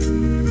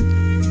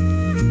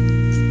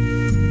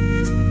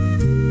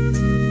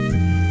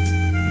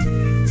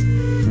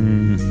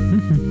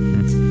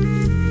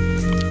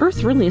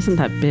 Earth really isn't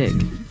that big.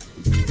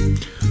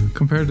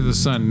 Compared to the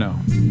sun, no.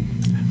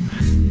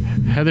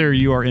 Heather,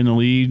 you are in the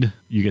lead.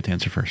 You get to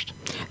answer first.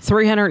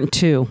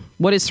 302.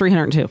 What is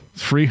 302?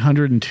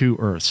 302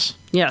 Earths.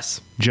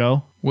 Yes.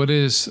 Joe? What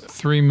is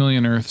 3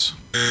 million Earths?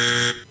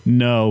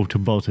 No to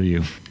both of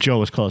you. Joe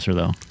was closer,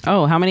 though.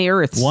 Oh, how many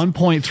Earths?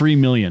 1.3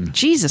 million.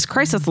 Jesus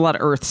Christ, that's a lot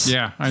of Earths.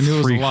 Yeah, I knew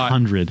it was a lot.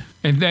 300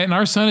 And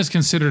our sun is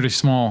considered a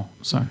small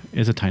sun.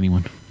 is a tiny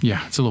one,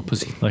 Yeah, it's a little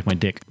pussy. like my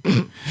dick.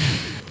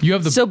 You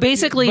have the So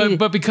basically-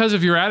 but because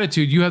of your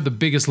attitude, you have the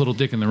biggest little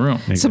dick in the room.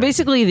 So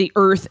basically, the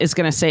Earth is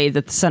going to say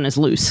that the sun is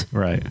loose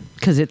Right.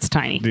 because it's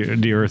tiny.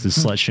 The Earth is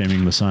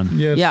slut-shaming the sun.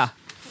 Yes. Yeah.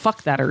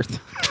 Fuck that Earth.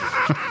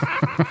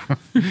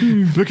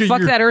 Look at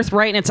Fuck that Earth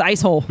right in its ice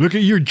hole. Look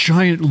at your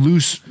giant,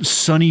 loose,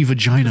 sunny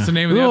vagina. That's the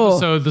name of the Oh.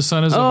 episode. The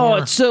sun is a Oh,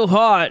 whore. it's so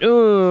hot.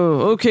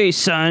 Oh, okay,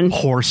 son.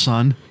 Whore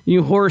sun.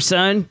 You whore,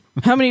 son.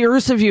 How many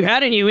Earths have you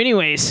had in you,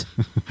 anyways?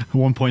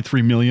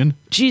 1.3 million.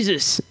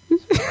 Jesus.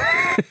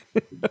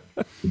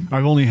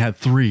 I've only had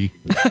 3.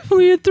 I've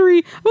only had 3.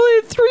 I've only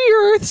had 3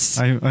 Earths.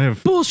 I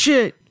have.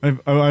 Bullshit. I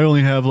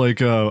only have like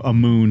a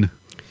moon,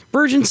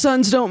 Virgin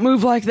suns don't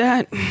move like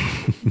that.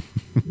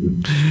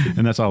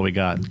 and that's all we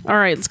got. All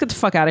right, let's get the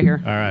fuck out of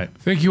here. All right.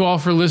 Thank you all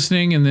for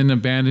listening and then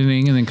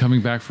abandoning and then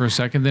coming back for a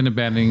second, then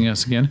abandoning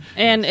us again.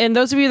 And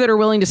those of you that are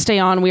willing to stay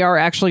on, we are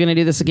actually going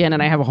to do this again,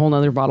 and I have a whole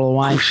nother bottle of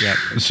wine. Yeah.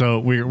 So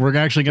we're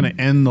actually going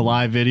to end the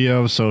live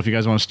video. So if you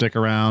guys want to stick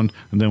around,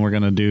 and then we're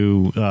going to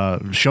do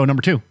show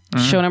number 2.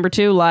 Show number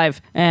 2 live,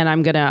 and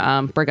I'm going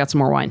to break out some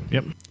more wine.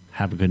 Yep.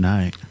 Have a good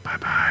night.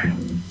 Bye-bye.